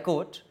words, I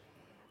quote,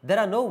 there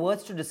are no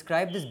words to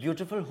describe this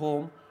beautiful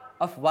home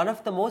of one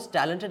of the most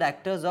talented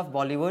actors of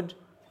Bollywood,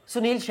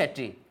 Sunil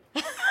Shetty,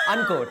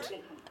 unquote.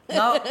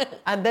 Now,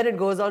 and then it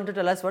goes on to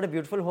tell us what a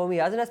beautiful home he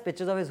has and has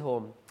pictures of his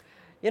home.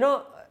 Had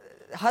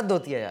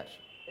hoti hai yaar.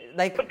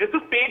 Like, But this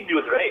is paid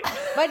news, right?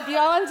 But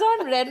yours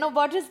on Reno,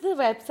 what is the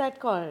website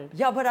called?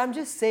 yeah, but I'm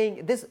just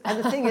saying this,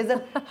 and the thing is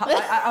that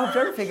I'm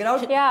trying to figure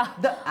out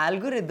the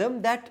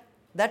algorithm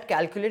that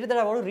calculated that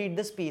I want to read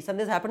this piece. And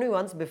this happened to me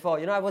once before.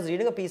 I was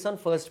reading a piece on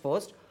First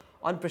Post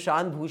on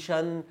Prashant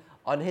Bhushan,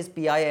 on his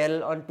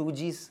PIL, on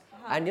 2Gs.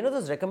 And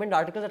those recommend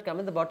articles that come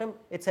at the bottom,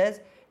 it says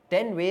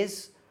 10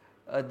 ways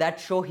that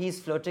show he's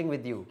flirting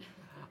with you.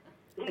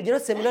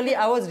 Similarly,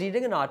 I was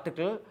reading an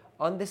article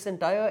on this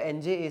entire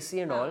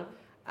NJAC and all,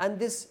 and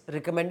this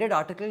recommended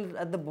article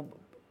at the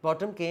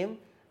bottom came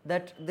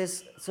that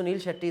this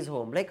Sunil Shetty's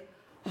home. Like,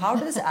 how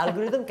does this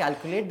algorithm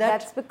calculate that?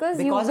 That's because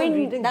I'm you've been-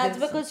 reading That's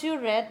this. because you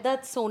read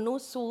that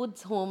Sonu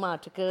Sood's home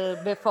article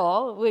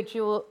before, which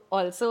you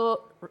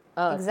also told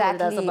us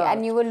Exactly, about.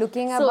 and you were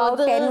looking So about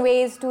the- 10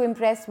 ways to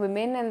impress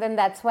women, and then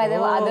that's why there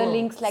were other Oh.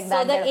 links like So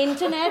that. the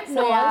internet So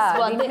knows yeah,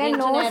 what the internet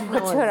knows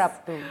knows. what you're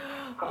up to.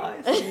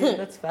 I see,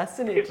 that's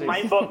fascinating. It's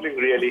mind-boggling,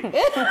 really.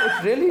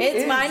 It really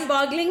It's is.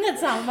 mind-boggling that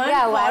someone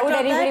Yeah, why thought would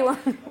of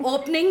anybody that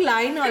opening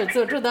line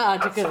also to the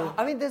article.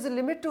 I mean, there's a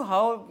limit to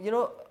how,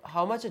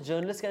 how much a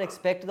journalist can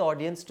expect the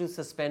audience to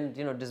suspend,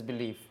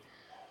 disbelief.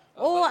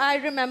 Oh, I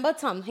remembered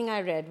something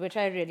I read which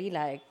I really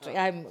liked.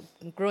 I'm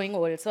growing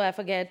old, so I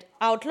forget.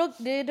 Outlook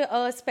did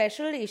a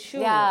special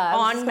issue Yeah, I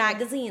was on just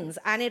magazines,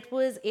 and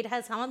it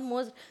has some of the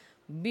most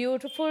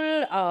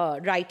beautiful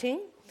writing.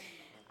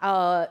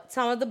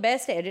 Some of the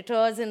best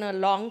editors in a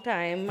long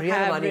time Priya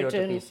have Ramani wrote a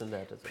written. piece on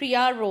that as well.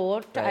 Priya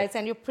wrote. I Right.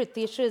 sent you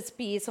Pritish's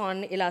piece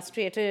on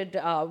Illustrated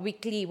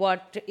Weekly,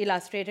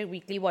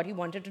 what he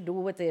wanted to do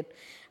with it,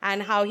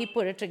 and how he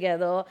put it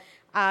together.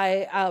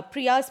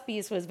 Priya's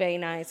piece was very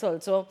nice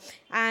also,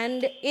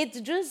 and it's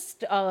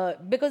just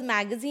because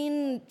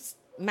magazine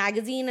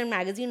and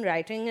magazine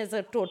writing is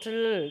a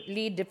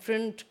totally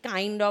different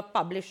kind of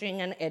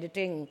publishing and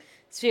editing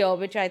sphere,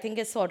 which I think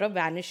is sort of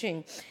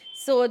vanishing.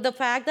 So the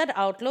fact that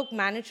Outlook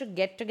managed to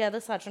get together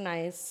such a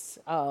nice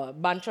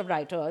bunch of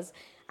writers,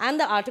 and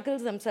the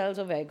articles themselves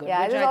are very good,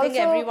 Yeah, which there's I think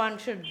also everyone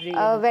should read.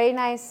 A very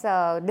nice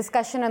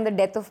discussion on the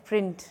death of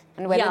print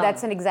and whether Yeah.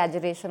 that's an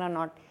exaggeration or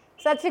not.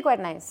 It's actually quite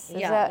nice. It's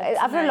Yeah, it's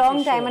a after a nice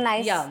long time, a issue.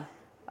 nice Yeah.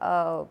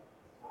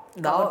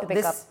 Now, to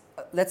pick up.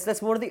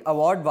 let's move to the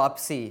award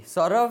Vapsi.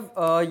 Saurav,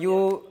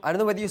 I don't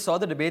know whether you saw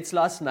the debates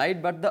last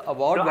night, but the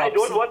award No, Vapsi. I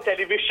don't watch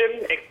television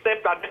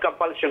except under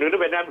compulsion,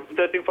 when I'm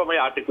searching for my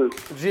articles.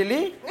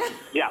 Really?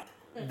 Yeah.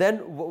 Then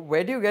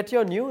where do you get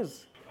your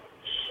news?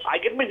 I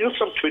get my news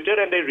from Twitter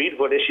and I read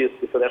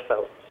voraciously, so that's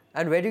how.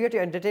 And where do you get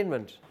your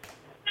entertainment?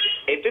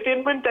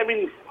 Entertainment, I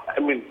mean,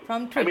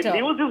 From Twitter.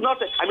 news is not,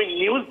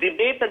 news,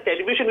 debate and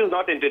television is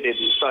not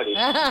entertaining, sorry.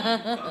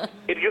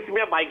 It gives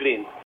me a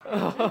migraine.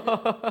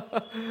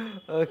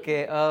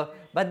 Okay,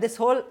 but this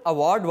whole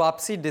award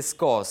Vapsi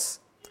discourse,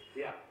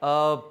 Yeah.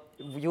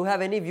 you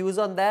have any views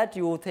on that?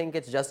 You think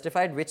it's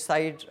justified? Which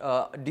side,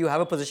 do you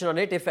have a position on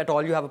it, if at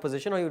all you have a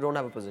position, or you don't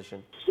have a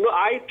position? No,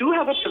 I do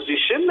have a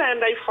position,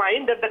 and I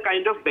find that the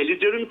kind of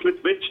belligerence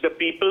with which the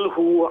people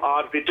who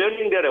are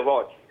returning their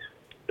awards,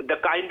 the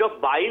kind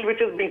of bile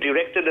which is being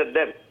directed at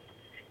them,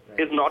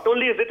 is not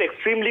only is it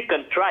extremely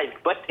contrived,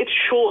 but it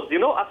shows,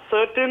 a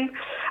certain,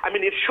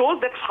 it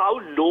shows that how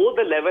low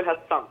the level has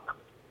sunk.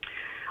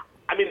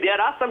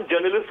 There are some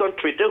journalists on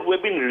Twitter who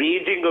have been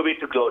raging away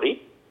to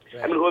glory.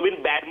 Who have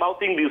been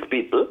bad-mouthing these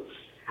people.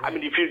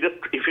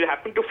 If you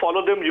happen to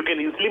follow them, you can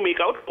easily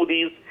make out who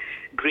these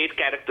great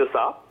characters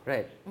are.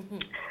 Right.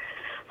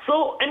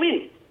 So,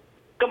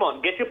 come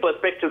on, get your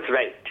perspectives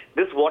right.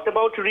 This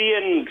whataboutery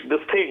and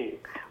this thing,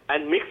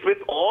 and mixed with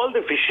all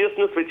the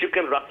viciousness which you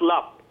can rustle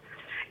up,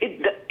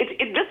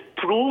 it just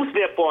proves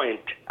their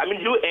point.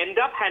 You end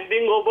up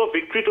handing over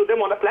victory to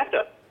them on a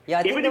platter. Yeah,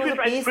 I think Even there if was you a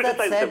try to piece that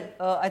criticize them.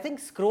 said, I think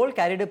Scroll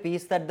carried a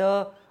piece that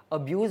the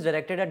abuse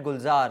directed at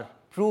Gulzar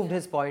proved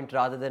his point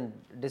rather than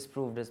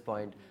disproved his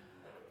point.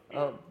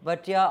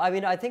 But yeah, I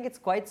mean, I think it's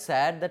quite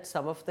sad that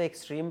some of the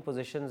extreme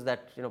positions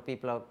that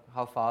people are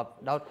how far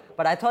down.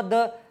 But I thought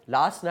the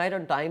last night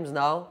on Times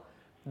Now,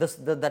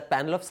 that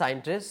panel of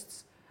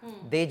scientists,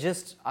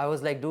 I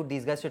was like, dude,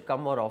 these guys should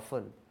come more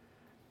often,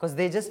 because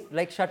they just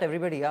like shut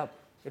everybody up.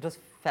 It was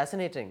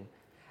fascinating.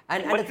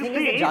 And the thing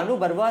is that Janu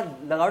Barwa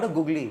lagao to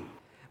googly,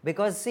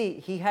 because see,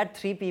 he had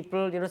 3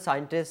 people,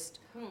 scientists,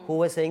 who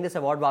were saying this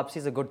award wapsi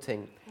is a good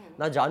thing.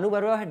 Now Janu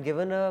Barwa had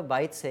given a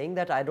bite saying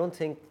that I don't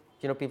think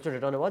people should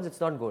return awards, it's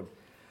not good.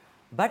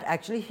 But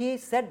actually he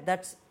said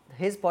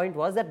his point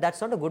was that that's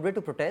not a good way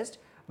to protest,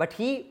 but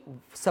he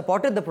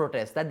supported the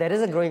protest, that there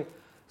is a growing.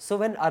 So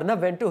when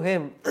Arnab went to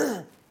him,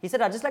 he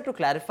said, I'd just like to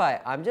clarify,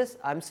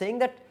 I'm saying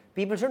that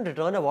people shouldn't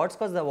return awards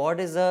because the award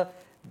is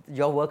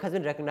your work has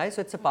been recognized,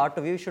 so it's a part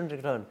of you shouldn't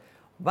return.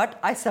 But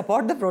I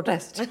support the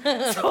protest.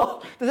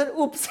 So they said,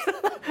 oops,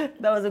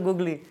 that was a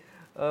googly.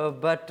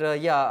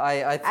 Yeah,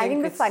 I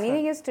think the funny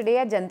thing is today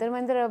at Jantar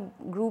Mantar,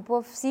 a group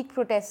of Sikh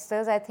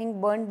protesters, I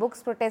think, burned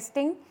books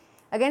protesting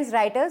against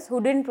writers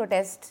who didn't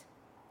protest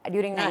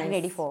during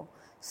 1984.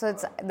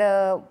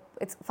 So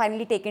it's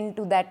finally taken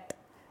to that.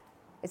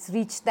 It's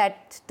reached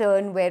that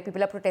turn where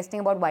people are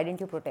protesting about why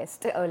didn't you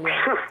protest earlier.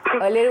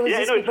 Earlier it was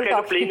just people it's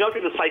kind of playing out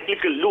in a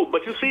cyclical loop.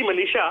 But you see,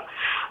 Manisha,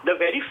 the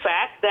very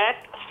fact that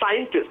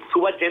scientists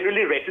who are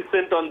generally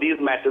reticent on these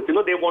matters, they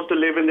want to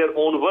live in their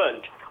own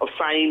world of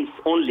science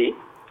only.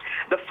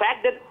 The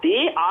fact that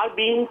they are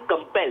being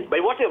compelled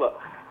by whatever,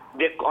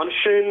 their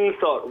conscience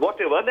or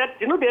whatever, that,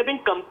 they are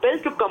being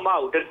compelled to come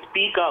out and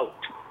speak out.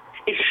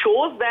 It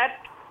shows that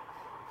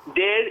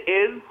there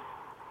is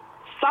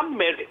some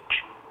merit,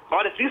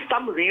 or at least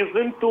some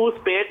reason to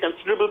spare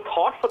considerable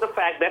thought for the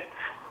fact that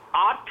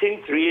are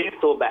things really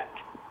so bad?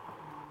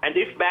 And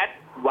if bad,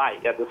 why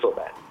are they so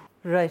bad?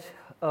 Right.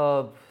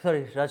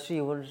 Sorry, Rajshri,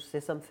 you want to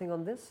say something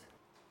on this?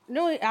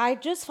 No, I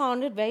just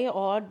found it very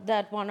odd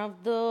that one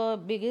of the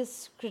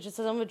biggest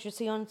criticism which you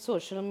see on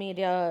social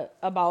media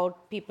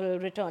about people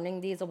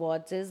returning these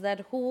awards is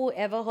that who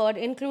ever heard,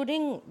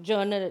 including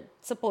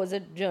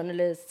supposed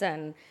journalists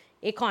and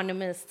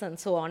economists and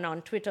so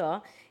on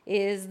Twitter,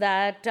 is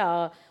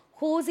that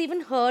who's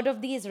even heard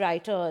of these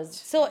writers?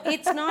 So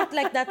it's not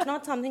like that's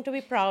not something to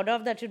be proud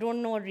of that you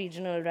don't know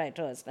regional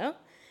writers, no?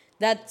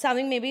 That's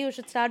something maybe you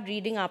should start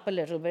reading up a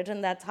little bit,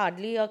 and that's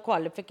hardly a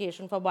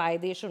qualification for why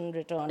they shouldn't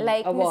return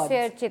awards.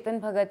 Mr. Chetan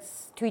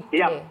Bhagat's tweet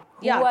today.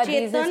 Yeah, Who are Chetan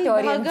these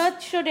historians?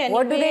 Bhagat should anyway.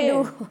 What do they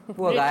do?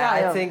 Poor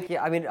guy. I think,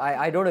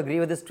 I don't agree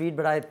with this tweet,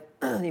 but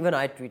even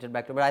I tweeted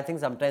back to him. But I think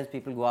sometimes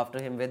people go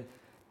after him with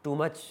too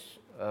much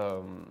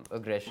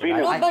aggression.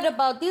 But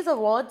about these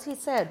awards, he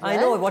said. I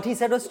know, what he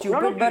said was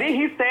stupid. No, today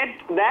he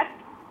said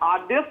that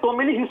are there so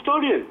many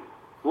historians?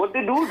 What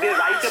they do, they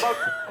write about...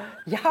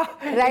 Yeah,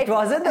 right. It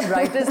wasn't the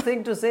brightest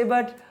thing to say,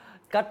 but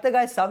cut the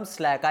guy some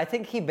slack. I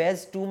think he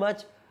bears too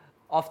much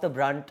of the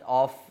brunt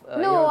of...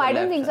 No, I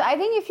don't think so. I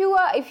think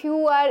if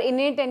you are in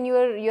it and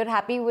you're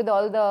happy with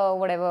all the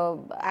whatever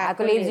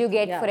accolades you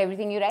get for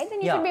everything you write,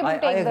 then you should be able to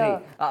take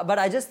the... But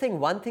I just think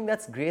one thing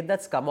that's great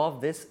that's come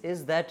off this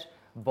is that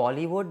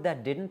Bollywood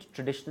that didn't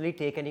traditionally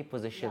take any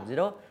positions,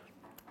 there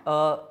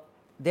are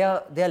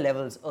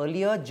levels.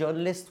 Earlier,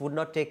 journalists would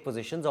not take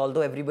positions,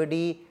 although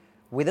everybody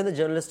within the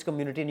journalist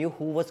community knew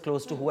who was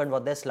close to who and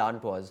what their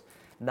slant was.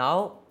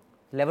 Now,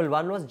 level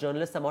 1 was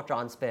journalists are more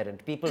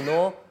transparent. People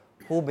know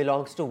who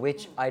belongs to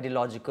which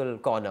ideological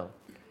corner,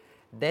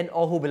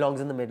 or who belongs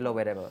in the middle or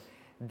wherever.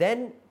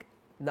 Then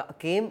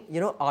came,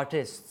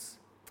 artists.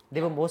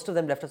 They were most of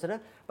them left of center,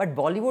 but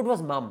Bollywood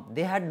was mum.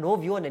 They had no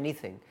view on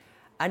anything.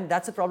 And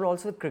that's a problem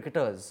also with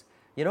cricketers.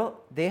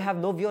 They have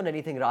no view on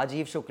anything.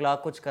 Rajiv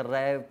Shukla kuch kar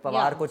raha hai,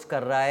 Pawar kuch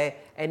kar raha hai,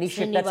 any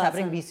shit that's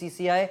happening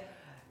BCCI.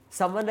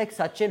 Someone like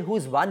Sachin,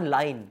 whose one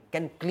line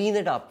can clean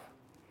it up,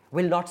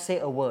 will not say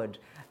a word.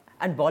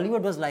 And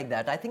Bollywood was like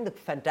that. I think the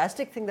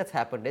fantastic thing that's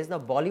happened is now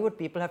Bollywood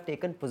people have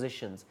taken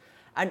positions.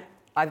 And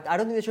I don't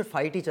think they should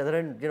fight each other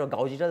and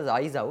gouge each other's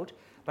eyes out.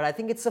 But I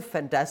think it's a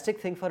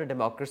fantastic thing for a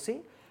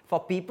democracy, for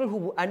people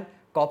who... And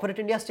corporate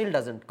India still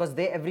doesn't, because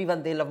they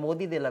love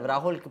Modi, they love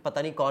Rahul,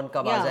 pata nahi kaun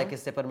kab aa jaye,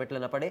 kisse permit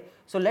lena pade.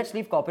 So let's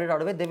leave corporate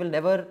out of it. They will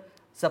never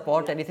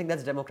support anything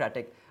that's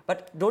democratic.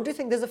 But don't you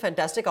think there's a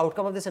fantastic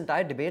outcome of this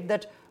entire debate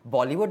that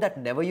Bollywood that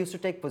never used to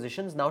take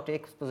positions now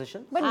takes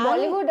positions? But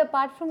Bollywood,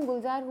 apart from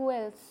Gulzar, who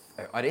else?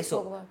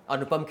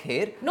 Anupam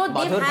Kher, no,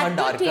 Madhur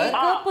Bhandarkar. They had to take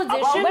a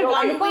position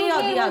one way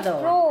or the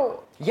other.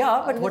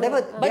 Yeah, but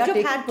whatever. But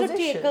you had to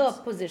take a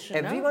position.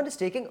 Everyone is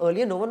taking.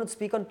 Earlier, no one would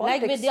speak on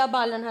politics. Like Vidya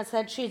Balan has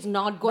said, she's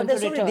not going to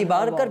return.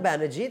 Dibarkar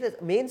Banerjee, the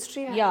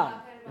mainstream. Yeah.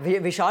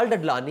 Vishal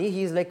Dadlani,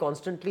 he's like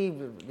constantly,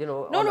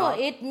 No,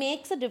 it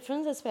makes a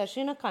difference,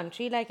 especially in a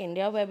country like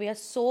India where we are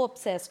so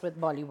obsessed with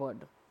Bollywood.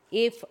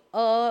 If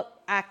a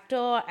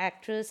actor,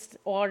 actress,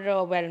 or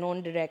a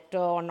well-known director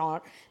or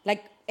not,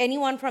 like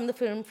anyone from the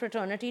film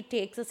fraternity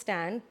takes a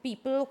stand,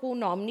 people who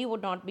normally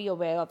would not be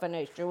aware of an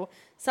issue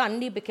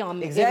suddenly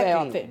become aware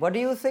of it. What do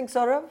you think,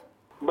 Saurabh?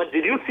 But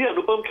did you see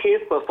Anupam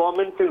Kher's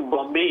performance in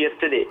Bombay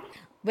yesterday?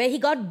 where he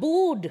got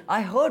booed.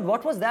 I heard.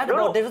 What was that No.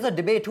 about? There was a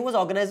debate. Who was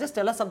organized? Just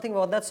tell us something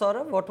about that,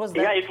 Saurav. What was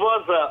that? Yeah, it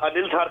was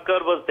Anil Dharkar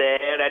was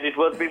there, and it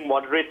was being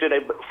moderated.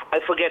 I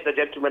forget the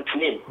gentleman's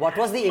name. What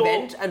was the So,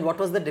 event and what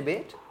was the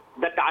debate?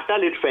 The Tata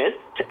Lit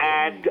Fest,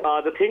 and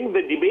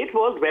the debate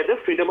was whether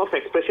freedom of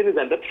expression is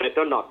under threat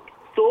or not.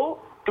 So,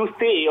 to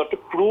say or to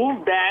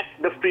prove that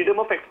the freedom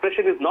of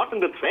expression is not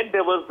under threat,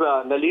 there was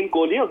Nalin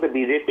Kohli of the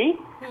BJP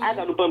and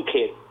Anupam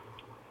Kher.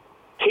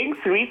 Things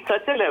reached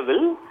such a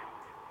level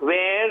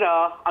where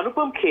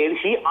Anupam Kher,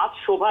 he asked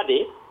Shobha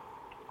De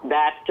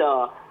that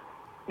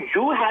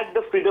you had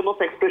the freedom of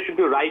expression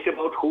to write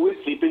about who is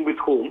sleeping with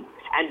whom,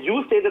 and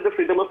you say that the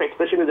freedom of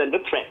expression is under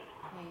threat.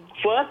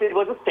 First, it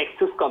was a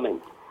sexist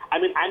comment. I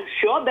mean, I'm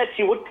sure that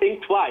she would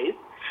think twice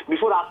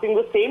before asking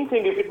the same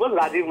thing if it was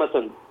Rajiv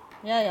Masand.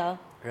 Yeah.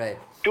 Right.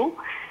 Two.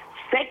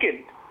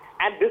 Second,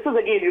 and this is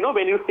again,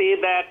 when you say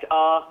that,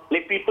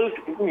 like people,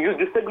 you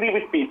disagree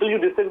with people, you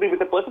disagree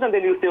with a person, and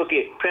then you say,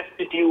 okay,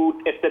 prostitute,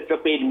 etc.,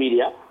 paid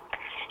media.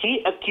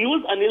 He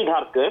accused Anil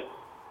Dharkar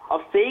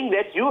of saying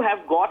that you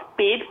have got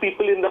paid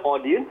people in the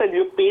audience and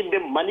you paid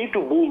them money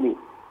to boo me.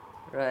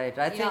 Right.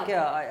 I think,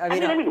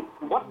 I mean,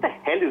 what the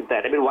hell is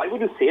that? I mean, why would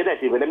you say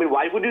that even? I mean,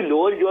 why would you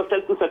lower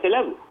yourself to such a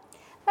level?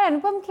 But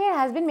Anupam Kher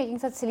has been making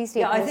such silly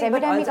Yeah, statements I every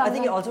time he comes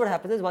think on. also what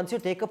happens is once you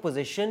take a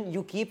position,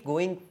 you keep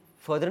going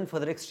further and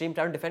further extreme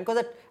trying to defend,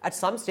 because at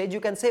some stage you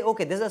can say,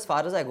 okay, this is as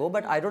far as I go,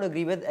 but I don't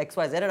agree with X,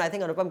 Y, Z, and I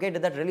think Anupam Kher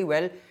did that really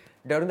well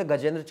during the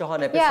Gajendra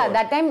Chauhan episode. Yeah,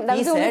 that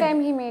was the only said,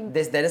 time he made-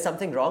 there is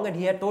something wrong, and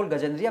he had told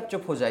Gajendri, "Ab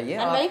chup ho jaiye."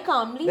 And very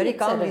calmly Very he said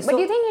calmly. it. But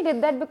do you think he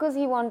did that because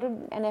he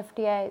wanted an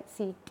FTI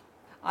seat?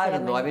 I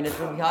don't know. I mean, it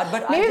will be hard,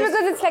 but Maybe I just,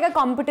 because it's like a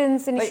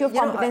competence, an issue of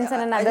competence,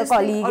 and I another just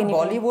think colleague. on and you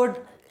can- Bollywood,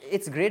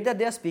 it's great that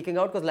they are speaking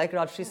out, because like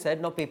Rajshri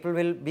said, now people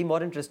will be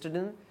more interested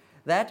in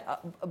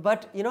that.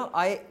 But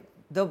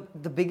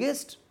the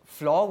biggest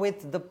flaw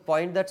with the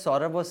point that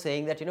Saurabh was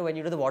saying, that when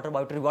you do the water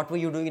boundary, what were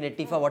you doing in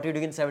 85, what were you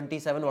doing in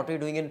 77, what were you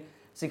doing in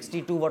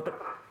 62,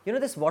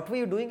 this what were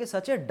you doing is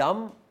such a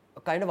dumb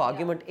kind of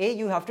argument.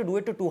 You have to do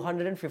it to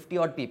 250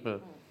 odd people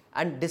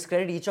and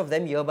discredit each of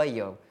them year by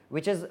year,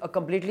 which is a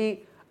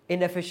completely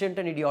inefficient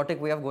and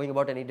idiotic way of going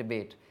about any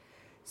debate.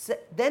 So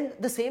then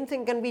the same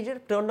thing can be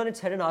just turned on its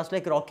head and asked,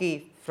 like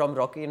Rocky from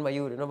Rocky and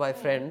Mayur, my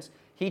friends.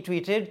 He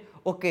tweeted,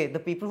 okay, the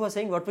people who are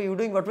saying, what were you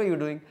doing? What were you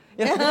doing?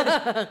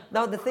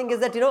 Now the thing is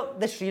that,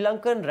 the Sri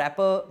Lankan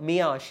rapper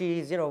Mia,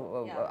 she's,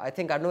 I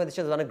think, I don't know whether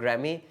she's won a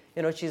Grammy.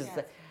 She's,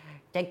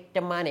 take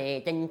the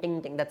money, ting,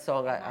 ting, ting, that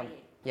song.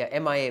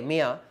 MIA,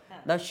 Mia.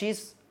 Now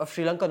she's of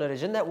Sri Lankan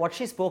origin. That what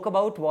she spoke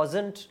about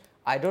wasn't,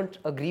 I don't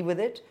agree with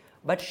it,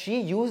 but she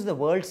used the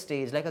world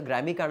stage, like a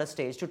Grammy kind of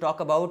stage, to talk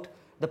about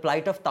the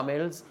plight of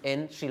Tamils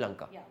in Sri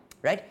Lanka.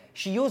 Right?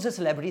 She used her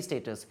celebrity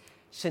status.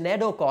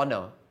 Sinead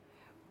O'Connor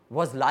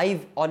was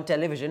live on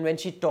television when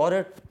she tore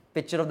a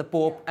picture of the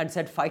Pope and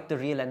said, fight the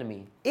real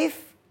enemy.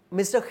 If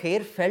Mr.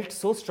 Kher felt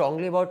so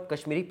strongly about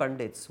Kashmiri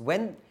Pandits,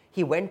 when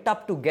he went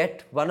up to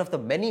get one of the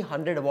many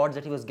 100 awards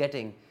that he was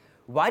getting,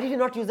 why did he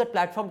not use that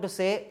platform to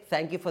say,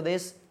 thank you for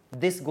this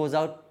goes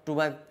out to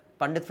my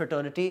Pandit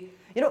fraternity?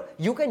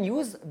 You can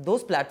use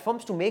those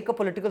platforms to make a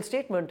political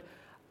statement.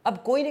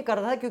 अब कोई नहीं कर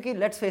रहा था क्योंकि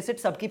let's face it,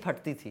 सबकी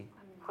फटती थी.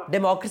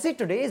 Democracy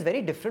today is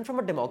very different from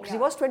what democracy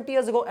was 20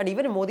 years ago, and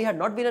even if Modi had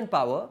not been in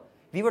power,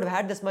 we would have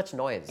had this much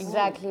noise.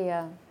 Exactly,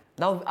 yeah.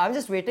 Now, I'm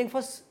just waiting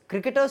for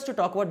cricketers to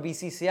talk about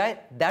BCCI.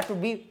 That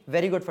would be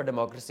very good for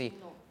democracy.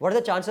 What are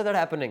the chances of that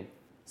happening?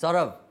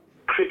 Saurav?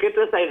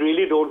 Cricketers, I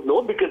really don't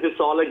know, because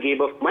it's all a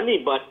game of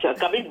money. But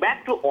coming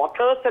back to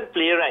authors and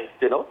playwrights,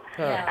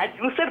 and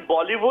you said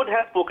Bollywood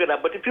has spoken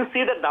up, but if you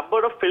see the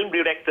number of film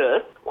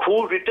directors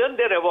who returned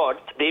their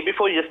awards day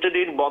before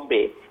yesterday in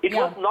Bombay, it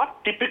was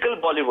not typical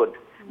Bollywood.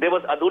 There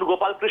was Adur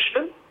Gopal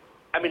Krishnan.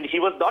 I mean, he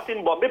was not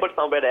in Bombay, but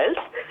somewhere else.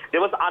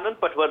 There was Anand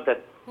Patwardhan.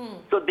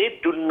 So they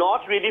do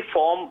not really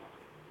form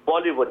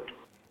Bollywood.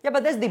 Yeah,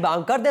 but there's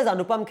Dibankar, there's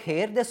Anupam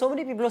Kher. There's so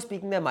many people who are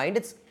speaking their mind.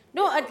 It's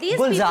No, at least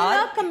Gulzar, people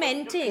are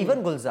commenting.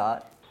 Even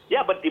Gulzar.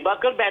 Yeah, but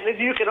Dibakar Banerjee,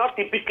 you cannot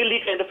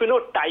typically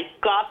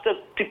typecast as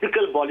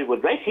typical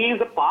Bollywood, right? He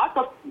is a part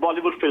of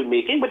Bollywood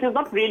filmmaking, but he's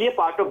not really a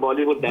part of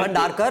Bollywood.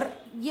 Bhandarkar.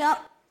 Yeah.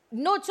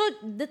 No, so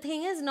the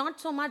thing is not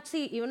so much,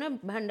 see, even if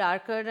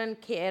Bhandarkar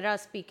and Kher are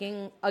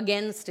speaking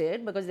against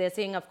it, because they're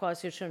saying, of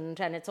course, you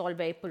shouldn't, and it's all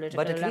very political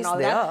But at and least all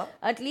they that. are.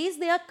 At least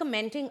they are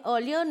commenting.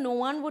 Earlier, no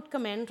one would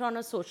comment on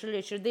a social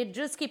issue. They'd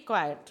just keep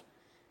quiet.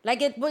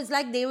 Like, it was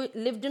like they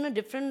lived in a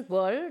different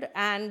world,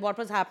 and what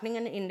was happening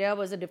in India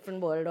was a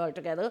different world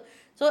altogether.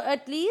 So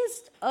at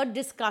least a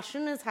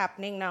discussion is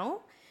happening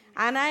now.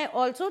 And I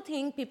also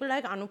think people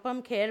like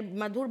Anupam Kher,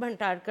 Madhur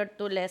Bhandarkar,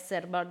 to less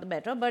said about the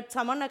better, but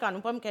someone like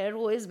Anupam Kher,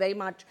 who is very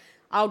much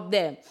out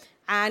there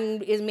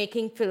and is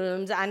making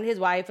films, and his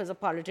wife is a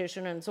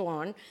politician and so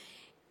on,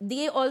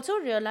 they also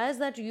realize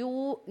that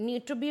you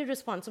need to be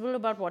responsible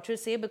about what you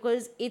say,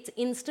 because it's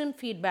instant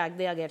feedback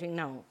they are getting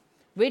now,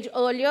 which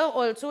earlier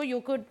also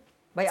you could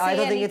But say I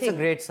don't think it's a anything.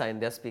 great sign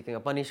they're speaking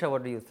up. Anisha,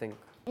 what do you think?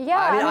 Yeah,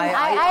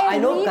 I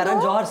know agree Karan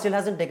though. Johar still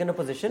hasn't taken a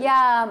position.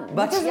 Yeah,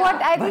 But- which is what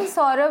I think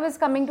Saurav is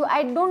coming to.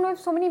 I don't know if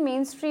so many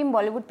mainstream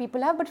Bollywood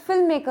people have, but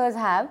filmmakers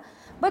have.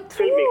 But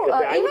through Filmmakers,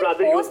 I would even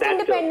rather use that term.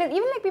 post-independent,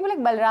 even like people like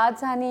Balraj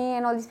Sahni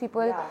and all these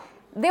people,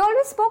 they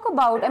always spoke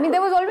about. I mean,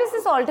 there was always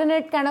this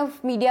alternate kind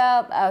of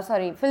media,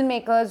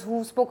 filmmakers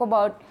who spoke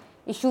about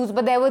issues,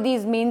 but there were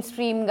these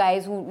mainstream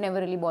guys who never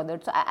really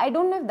bothered. So I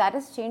don't know if that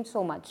has changed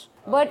so much.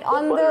 But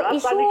on the Balraj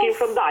issue Sahni came of-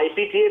 from the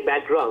IPTA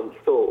background,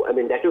 so I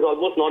mean that is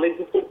almost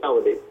non-existent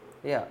nowadays.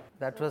 Yeah,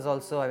 that was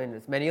also, I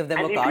mean, many of them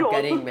And were if you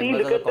card-carrying also see,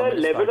 members look of the at the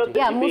Communist level of Party.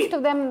 the most debate.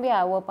 of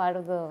them, were part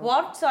of the.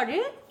 What?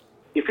 Sorry?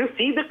 If you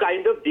see the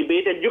kind of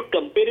debate and you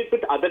compare it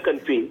with other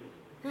countries,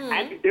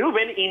 and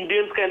when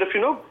Indians kind of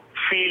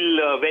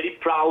feel very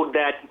proud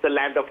that it's a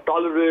land of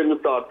tolerance,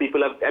 or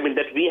people have,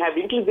 that we have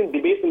intelligent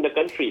debates in the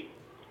country.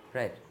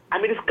 Right.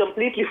 It's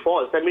completely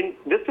false.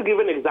 Just to give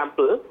an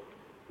example,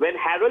 when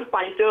Harold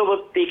Pinter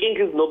was taking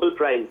his Nobel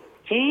Prize,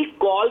 he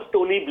called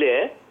Tony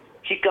Blair,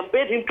 he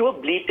compared him to a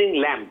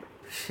bleating lamb,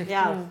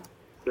 Yeah.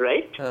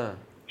 right?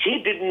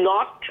 He did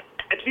not,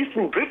 at least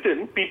in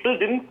Britain, people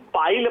didn't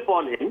pile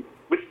upon him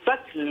with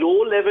such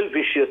low-level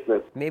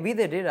viciousness. Maybe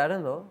they did, I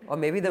don't know. Or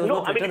maybe there was no,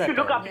 No, Twitter if you that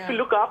look time. up,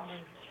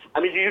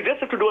 you just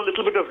have to do a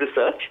little bit of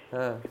research.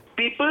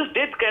 People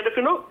did kind of,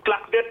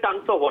 cluck their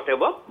tongues or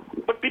whatever,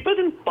 but people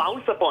didn't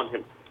pounce upon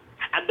him.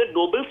 And the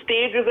Nobel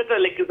stage is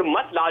is a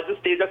much larger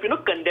stage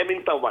of,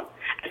 condemning someone.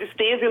 And it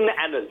stays in the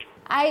annals.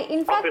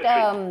 In fact,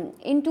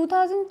 Obviously. in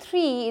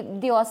 2003,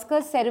 the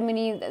Oscars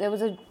ceremony, there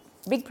was a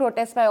big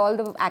protest by all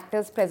the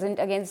actors present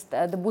against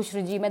the Bush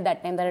regime at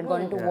that time that had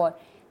gone into war.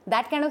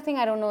 That kind of thing,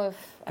 I don't know if...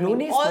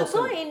 Clooney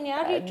Also, spoken.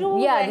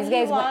 Iñárritu, yeah, when these he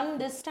guys won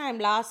this time,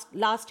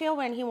 last year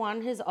when he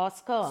won his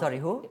Oscar. Sorry,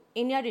 who?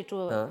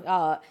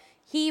 Iñárritu.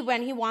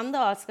 When he won the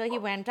Oscar, he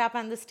went up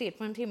and the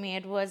statement he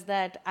made was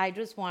that I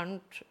just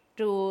want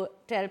to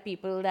tell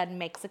people that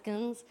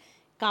Mexicans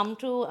come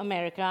to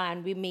America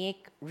and we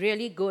make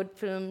really good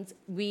films.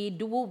 We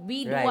do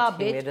Right, our he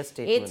bit. made a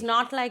statement. It's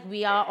not like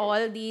we are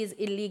all these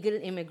illegal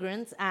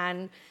immigrants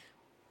and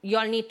you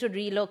all need to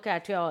relook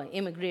at your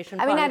immigration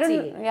I mean, I policy.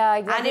 don't- yeah,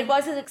 exactly. And it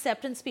was his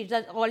acceptance speech.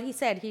 That's all he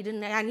said. He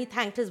didn't, and he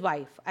thanked his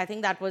wife. I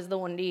think that was the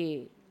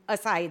only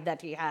aside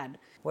that he had.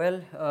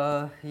 Well,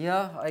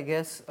 yeah, I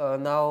guess.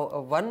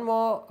 Now, one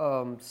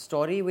more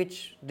story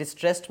which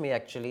distressed me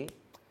actually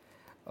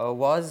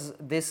was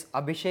this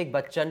Abhishek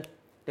Bachchan,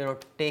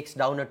 takes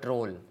down a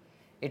troll.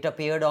 It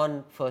appeared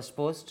on First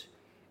Post.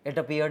 It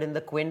appeared in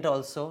the Quint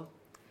also.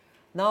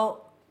 Now,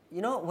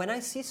 when I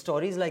see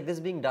stories like this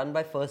being done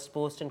by First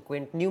Post and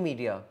Quint, new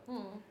media,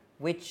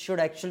 which should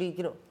actually,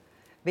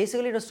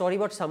 basically it's a story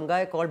about some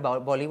guy called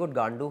Bollywood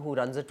Gandu who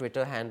runs a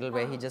Twitter handle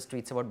where he just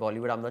tweets about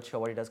Bollywood. I'm not sure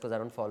what he does because I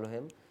don't follow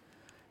him.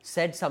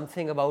 Said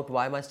something about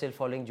why am I still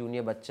following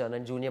Junior Bachchan,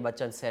 and Junior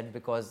Bachchan said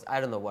because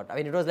I don't know what.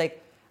 It was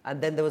like,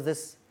 and then there was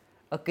this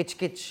a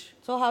kitch.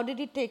 So how did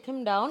he take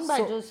him down? By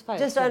just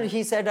fighting? And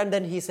he said, and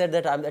then he said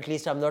that at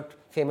least I'm not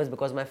famous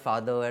because my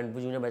father, and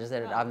Junior Bachchan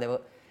said I've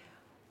never,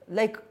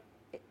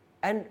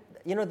 and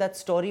that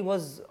story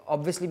was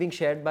obviously being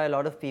shared by a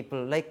lot of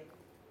people. Like,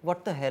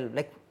 what the hell?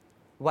 Like,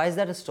 why is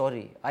that a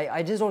story?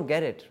 I just don't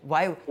get it.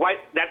 Why?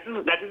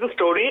 That is the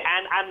story,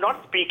 and I'm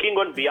not speaking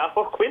on behalf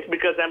of Quint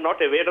because I'm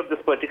not aware of this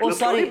particular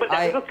sorry, story, but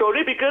that is a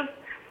story because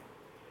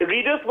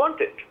readers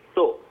want it.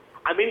 So,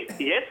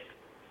 yes,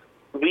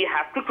 we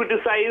have to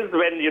criticize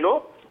when,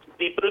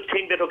 people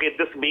think that, okay,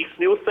 this makes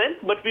news sense,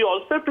 but we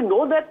also have to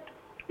know that,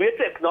 we have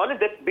to acknowledge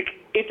that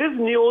it is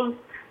news,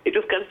 it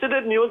is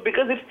considered news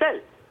because it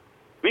sells.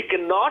 We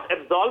cannot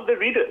absolve the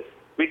readers.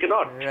 We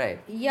cannot. Right.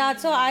 Yeah,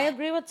 so I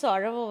agree with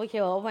Saurav over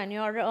here. When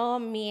you're a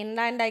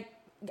mainline,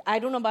 I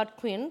don't know about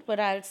Quint, but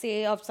I'll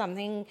say of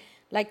something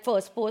like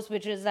First Post,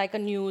 which is like a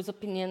news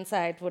opinion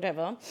site,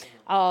 whatever.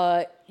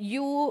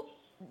 Bollywood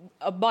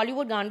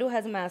Gandu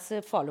has a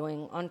massive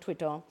following on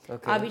Twitter.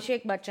 Okay.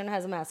 Abhishek Bachchan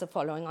has a massive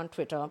following on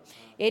Twitter.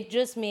 It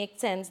just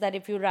makes sense that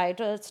if you write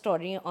a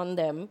story on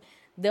them,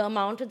 the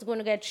amount it's going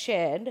to get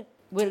shared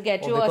will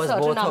get you a because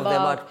certain both of number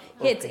them of are-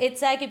 hits. okay.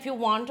 It's like if you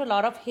want a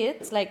lot of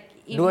hits, like Do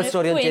a even if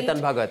story on Quint-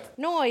 Chetan Bhagat.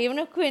 No, even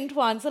if Quint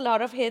wants a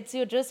lot of hits,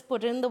 you just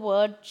put in the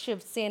word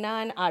Shiv Sena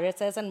and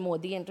RSS and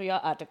Modi into your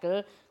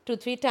article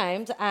 2-3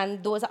 times,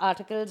 and those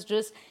articles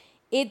just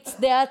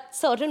there are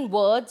certain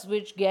words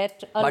which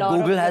get a But lot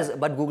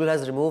Google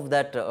has removed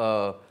that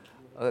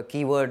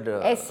keyword.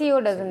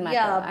 SEO doesn't matter.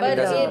 Yeah, but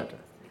doesn't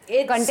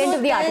it's Content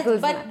of the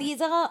articles But matter.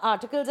 these are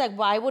articles like,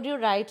 why would you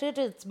write it?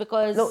 It's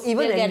because No,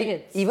 even they'll get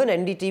hits. even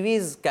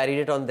NDTV's carried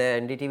it on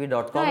their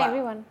NDTV.com. No,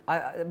 everyone.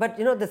 But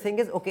the thing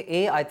is,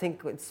 okay, I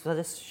think it's such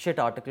a shit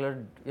article,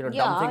 dumb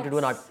Yeah, thing to do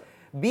an art.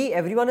 B,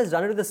 everyone has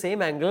done it with the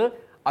same angle.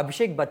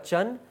 Abhishek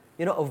Bachchan,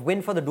 a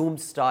win for the doomed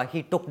star.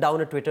 He took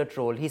down a Twitter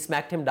troll. He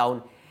smacked him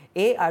down.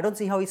 I don't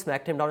see how he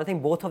smacked him down. I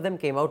think both of them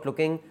came out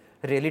looking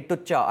really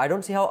tucha. I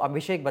don't see how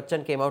Abhishek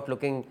Bachchan came out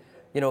looking,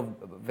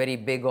 very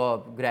big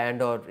or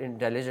grand or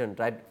intelligent,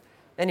 right?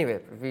 Anyway,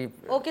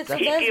 Okay, so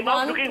He there's came out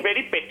one. looking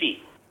very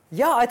petty.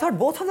 Yeah, I thought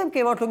both of them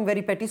came out looking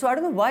very petty. So I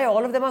don't know why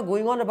all of them are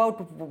going on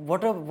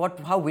about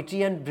how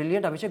witty and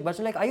brilliant Abhishek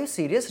Bachchan. Like, are you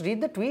serious?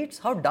 Read the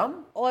tweets. How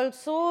dumb.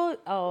 Also,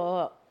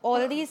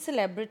 all these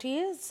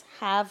celebrities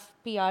have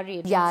PR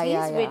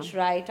agencies which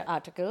write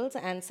articles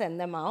and send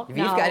them out.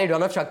 We've carried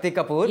one of Shakti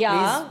Kapoor.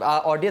 Yeah. Please,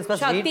 audience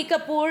must read. Shakti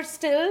Kapoor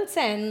still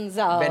sends...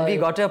 when we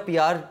got a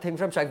PR thing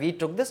from Shakti, we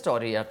took the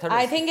story.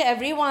 I think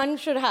everyone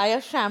should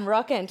hire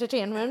Shamrock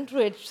Entertainment,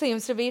 which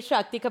seems to be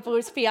Shakti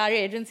Kapoor's PR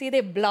agency.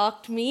 They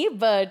blocked me,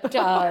 but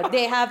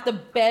they have the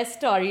best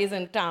stories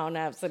in town,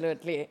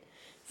 absolutely.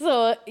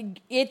 So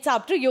it's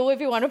up to you if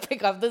you want to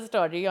pick up the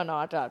story or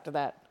not after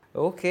that.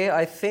 Okay,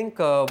 I think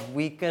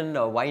we can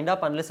wind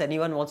up unless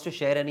anyone wants to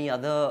share any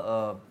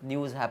other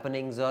news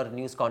happenings or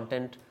news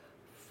content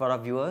for our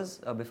viewers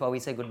before we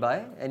say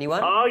goodbye.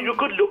 Anyone? You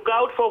could look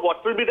out for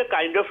what will be the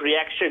kind of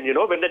reaction,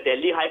 when the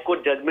Delhi High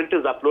Court judgment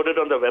is uploaded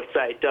on the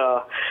website,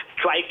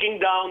 striking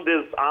down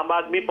this Aam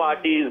Aadmi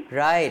Party's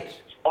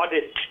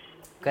audit.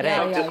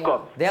 Correct.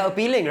 They are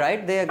appealing,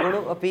 right? They are going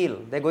to appeal.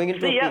 They're going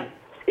into appeal.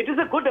 It is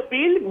a good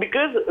appeal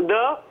because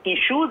the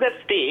issues at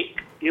stake,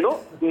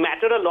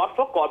 matter a lot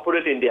for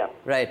corporate India.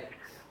 Right.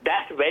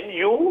 That when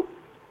you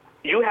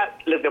have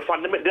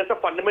there's a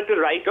fundamental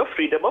right of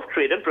freedom of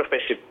trade and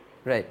profession.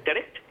 Right.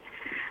 Correct?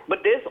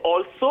 But there's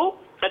also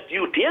a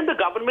duty, and the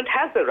government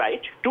has the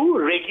right to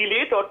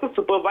regulate or to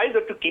supervise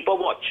or to keep a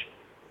watch.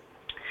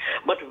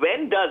 But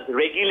when does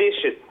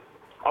regulation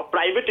of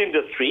private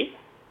industry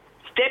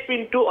step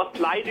into or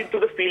slide into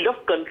the field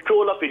of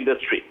control of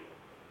industry?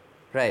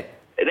 Right.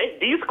 Right?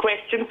 These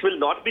questions will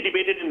not be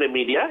debated in the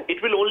media.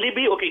 It will only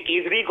be, okay,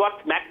 Kejri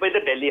got smacked by the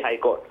Delhi High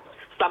Court.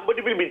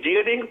 Somebody will be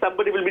jeering,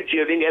 somebody will be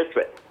cheering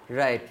elsewhere.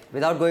 Right.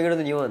 Without going into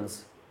the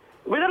nuance.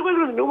 Without going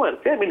into the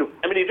nuance. I mean,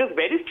 it is a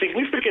very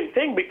significant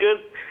thing because,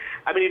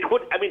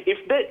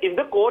 if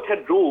the court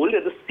had ruled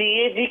that the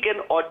CAG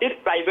can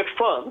audit private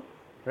firms,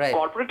 right,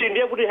 corporate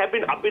India would have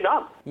been up in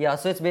arms. Yeah,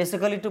 so it's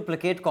basically to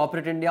placate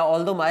corporate India.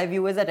 Although my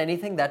view is that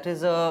anything that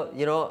is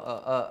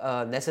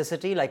a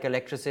necessity like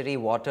electricity,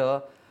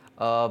 water,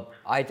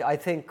 I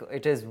think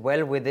it is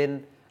well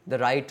within the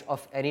right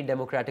of any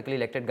democratically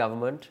elected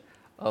government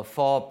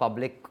for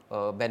public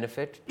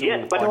benefit.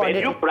 Yes, but when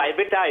you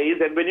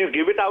privatize and when you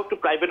give it out to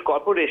private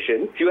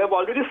corporations, you have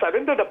already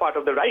surrendered a part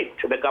of the right.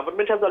 The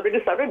government has already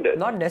surrendered.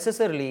 Not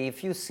necessarily.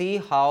 If you see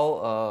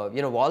how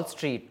Wall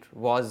Street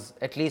was,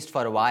 at least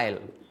for a while,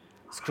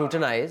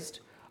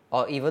 scrutinized,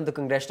 or even the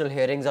congressional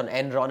hearings on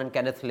Enron and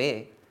Kenneth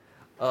Lay,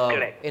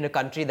 in a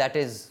country that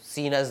is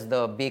seen as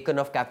the beacon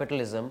of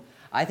capitalism,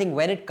 I think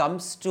when it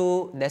comes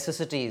to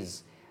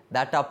necessities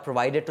that are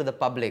provided to the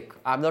public,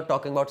 I'm not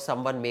talking about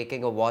someone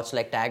making a watch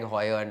like Tag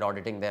Heuer and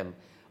auditing them,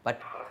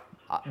 but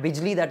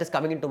bijli that is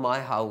coming into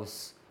my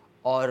house,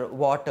 or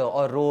water,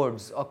 or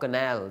roads, or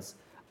canals,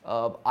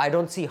 I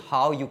don't see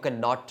how you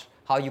can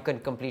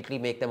completely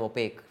make them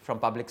opaque from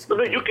public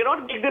scrutiny. No, you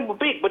cannot make them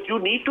opaque, but you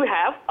need to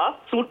have a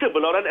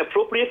suitable or an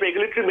appropriate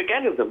regulatory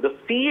mechanism. The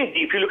CAG,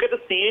 if you look at the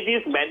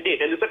CAG's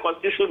mandate, and it's a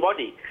constitutional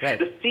body, right,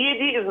 the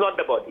CAG is not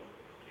the body.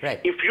 Right.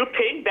 If you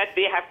think that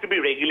they have to be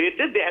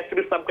regulated, there has to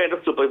be some kind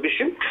of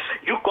supervision,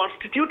 you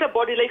constitute a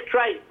body like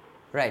TRAI.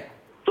 Right.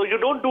 So you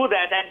don't do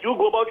that and you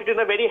go about it in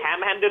a very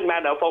ham-handed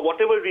manner for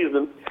whatever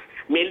reason,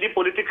 mainly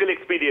political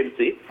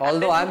expediency.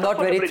 Although I'm not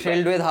very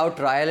thrilled with how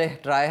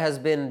TRAI has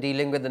been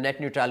dealing with the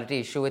net neutrality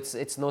issue.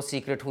 It's no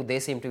secret who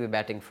they seem to be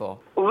batting for.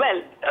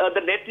 Well,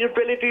 the net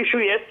neutrality issue,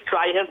 yes,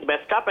 TRAI has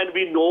messed up and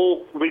we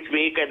know which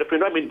way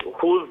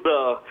who's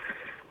the...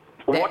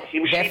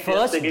 Their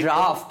first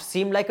draft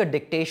seemed like a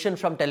dictation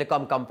from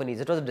telecom companies.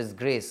 It was a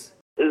disgrace.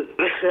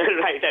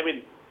 Right,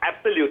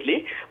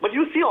 absolutely. But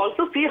you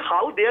also see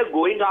how they are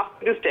going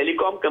after these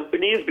telecom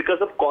companies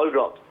because of call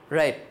drops.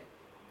 Right.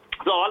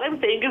 So all I'm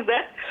saying is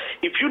that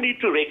if you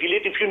need to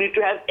regulate, if you need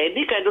to have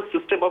any kind of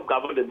system of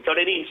governance or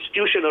any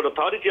institution or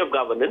authority of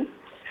governance,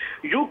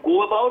 you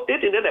go about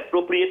it in an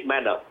appropriate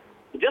manner.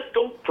 Just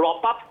don't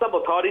prop up some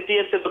authority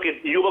and say, okay,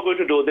 you are going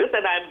to do this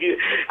and I'm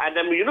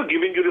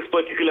giving you this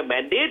particular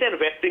mandate and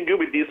vesting you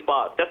with these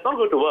powers. That's not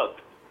going to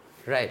work.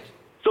 Right.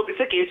 So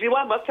Mr.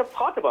 Kejriwal must have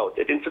thought about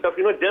it instead of,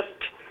 just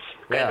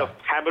kind of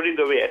hammering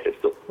away at it.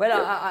 So,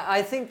 well,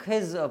 I think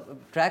his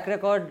track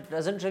record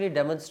doesn't really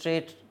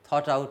demonstrate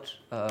thought out.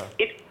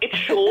 It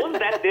shows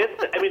that there's,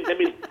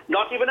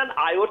 not even an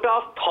iota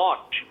of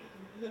thought,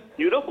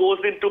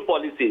 goes into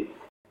policies.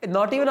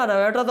 Not even an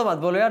iota to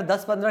mat bolo yaar,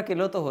 10-15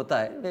 kilo to hota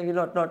hai. Maybe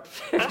not.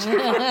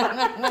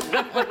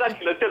 10-15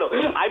 kilo, chalo.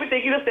 I will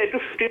take it as 10 to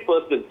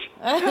 15%.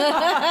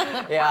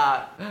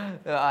 Yeah,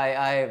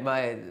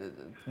 my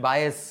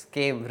bias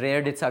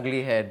reared its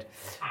ugly head.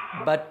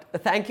 But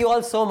thank you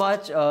all so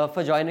much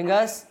for joining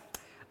us.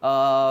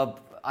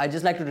 I'd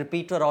just like to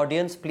repeat to our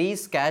audience,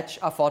 please catch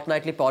our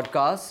fortnightly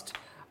podcast,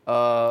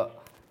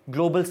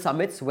 Global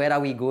Summits, Where Are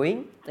We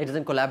Going? It is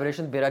in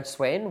collaboration with Biraj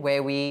Swain,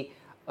 where we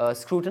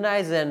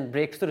scrutinize and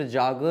break through the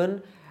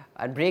jargon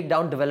and break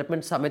down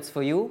development summits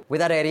for you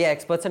with our area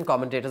experts and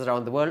commentators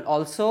around the world.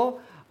 Also,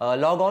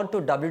 log on to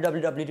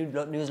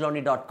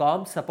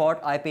www.newslaundry.com,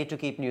 support I Pay to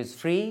Keep News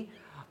Free.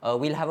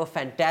 We'll have a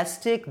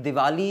fantastic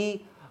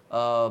Diwali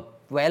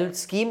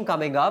scheme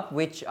coming up,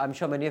 which I'm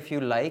sure many of you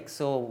like,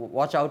 so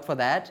watch out for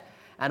that.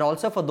 And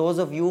also for those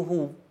of you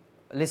who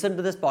listen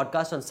to this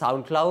podcast on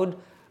SoundCloud,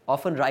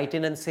 often write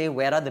in and say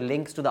where are the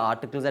links to the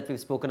articles that we've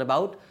spoken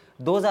about.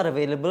 Those are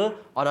available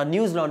on our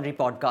News Laundry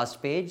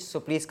podcast page, so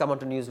please come on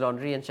to News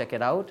Laundry and check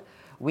it out.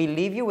 We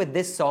leave you with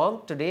this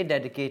song today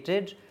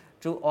dedicated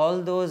to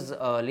all those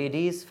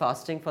ladies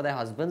fasting for their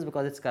husbands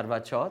because it's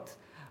Karwa Chauth.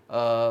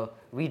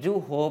 We do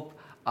hope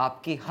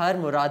आपकी हर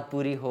मुराद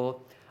पूरी हो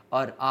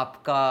और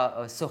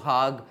आपका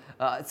सुहाग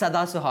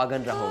सदा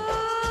सुहागन रहो.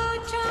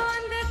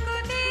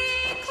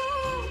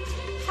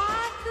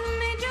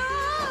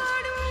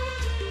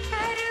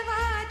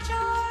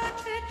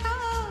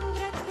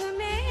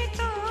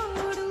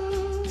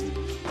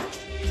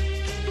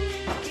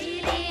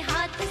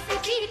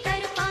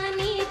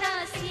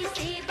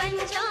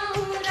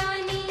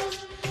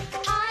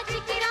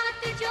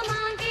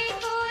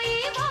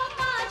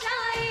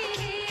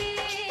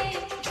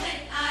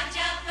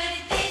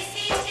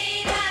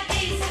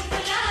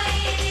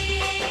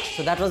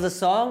 So that was the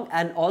song,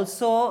 and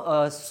also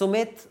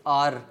Sumit,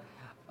 our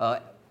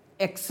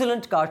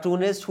excellent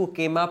cartoonist who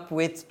came up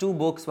with 2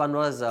 books. One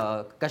was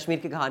Kashmir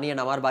Ki Kahani and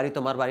Amar Bari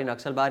Tumhar Bari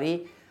Naxal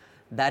Bari.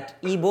 That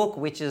ebook,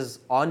 which is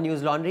on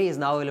News Laundry, is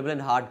now available in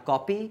hard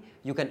copy.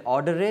 You can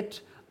order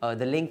it.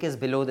 The link is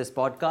below this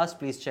podcast.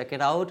 Please check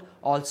it out.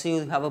 Also,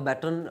 you have a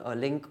button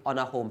link on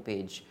our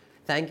homepage.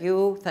 Thank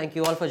you. Thank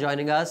you all for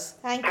joining us.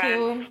 Thank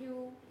you.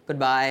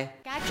 Goodbye.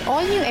 Catch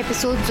all new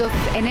episodes of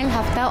NL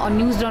Hafta on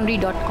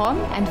newslaundry.com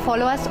and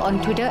follow us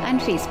on Twitter and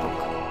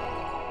Facebook.